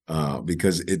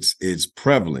because it's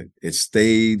prevalent. It's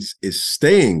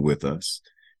staying with us.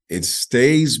 It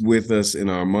stays with us in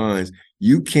our minds.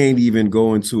 You can't even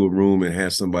go into a room and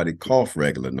have somebody cough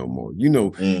regular no more.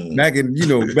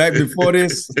 Back before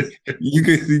this, you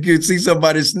could see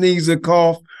somebody sneeze or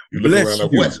cough. Bless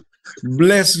you.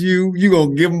 Bless you. You're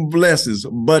going to give them blessings.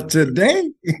 But today,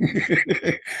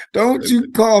 don't you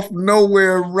cough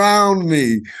nowhere around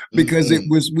me, because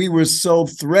we were so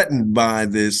threatened by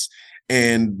this,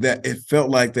 and that it felt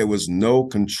like there was no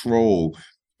control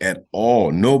at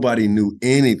all. Nobody knew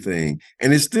anything.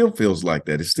 And it still feels like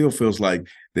that. It still feels like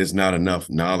there's not enough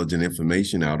knowledge and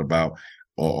information out about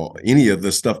any of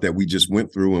the stuff that we just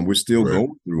went through and we're still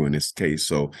going through in this case.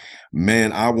 So,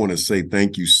 man, I want to say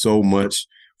thank you so much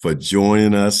for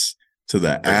joining us to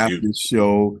the after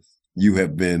show. You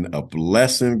have been a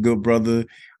blessing, good brother.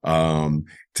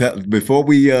 Before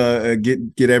we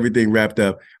get everything wrapped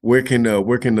up, where can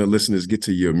the listeners get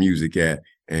to your music at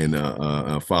and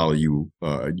follow you?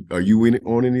 Are you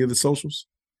on any of the socials?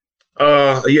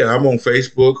 Yeah, I'm on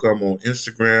Facebook. I'm on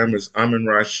Instagram. It's Amon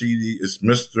Rashidi. It's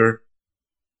Mr.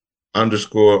 _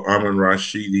 Amon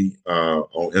Rashidi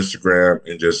on Instagram,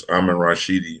 and just Amon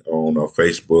Rashidi on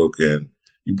Facebook. And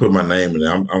you put my name in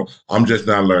there. I'm just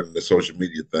not learning the social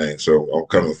media thing, so I'm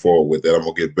coming forward with that. I'm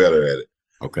gonna get better at it.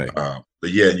 Okay.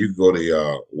 But yeah, you can go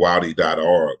to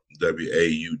waudi.org,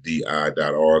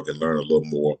 WAUDI.org, and learn a little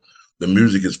more. The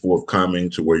music is forthcoming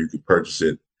to where you can purchase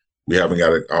it. We haven't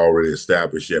got it already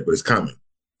established yet, but it's coming.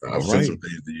 I'll send some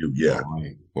things to you. Yeah.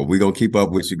 Right. Well, we're going to keep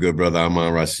up with you, good brother.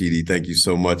 Amon Rashidi. Thank you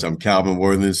so much. I'm Calvin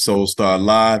Worthing. Soul Star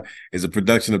Live is a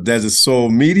production of Desert Soul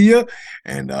Media,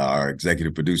 and our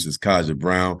executive producer is Kaja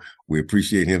Brown. We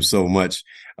appreciate him so much.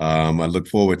 I look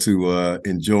forward to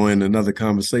enjoying another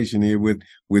conversation here with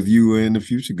you in the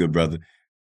future, good brother.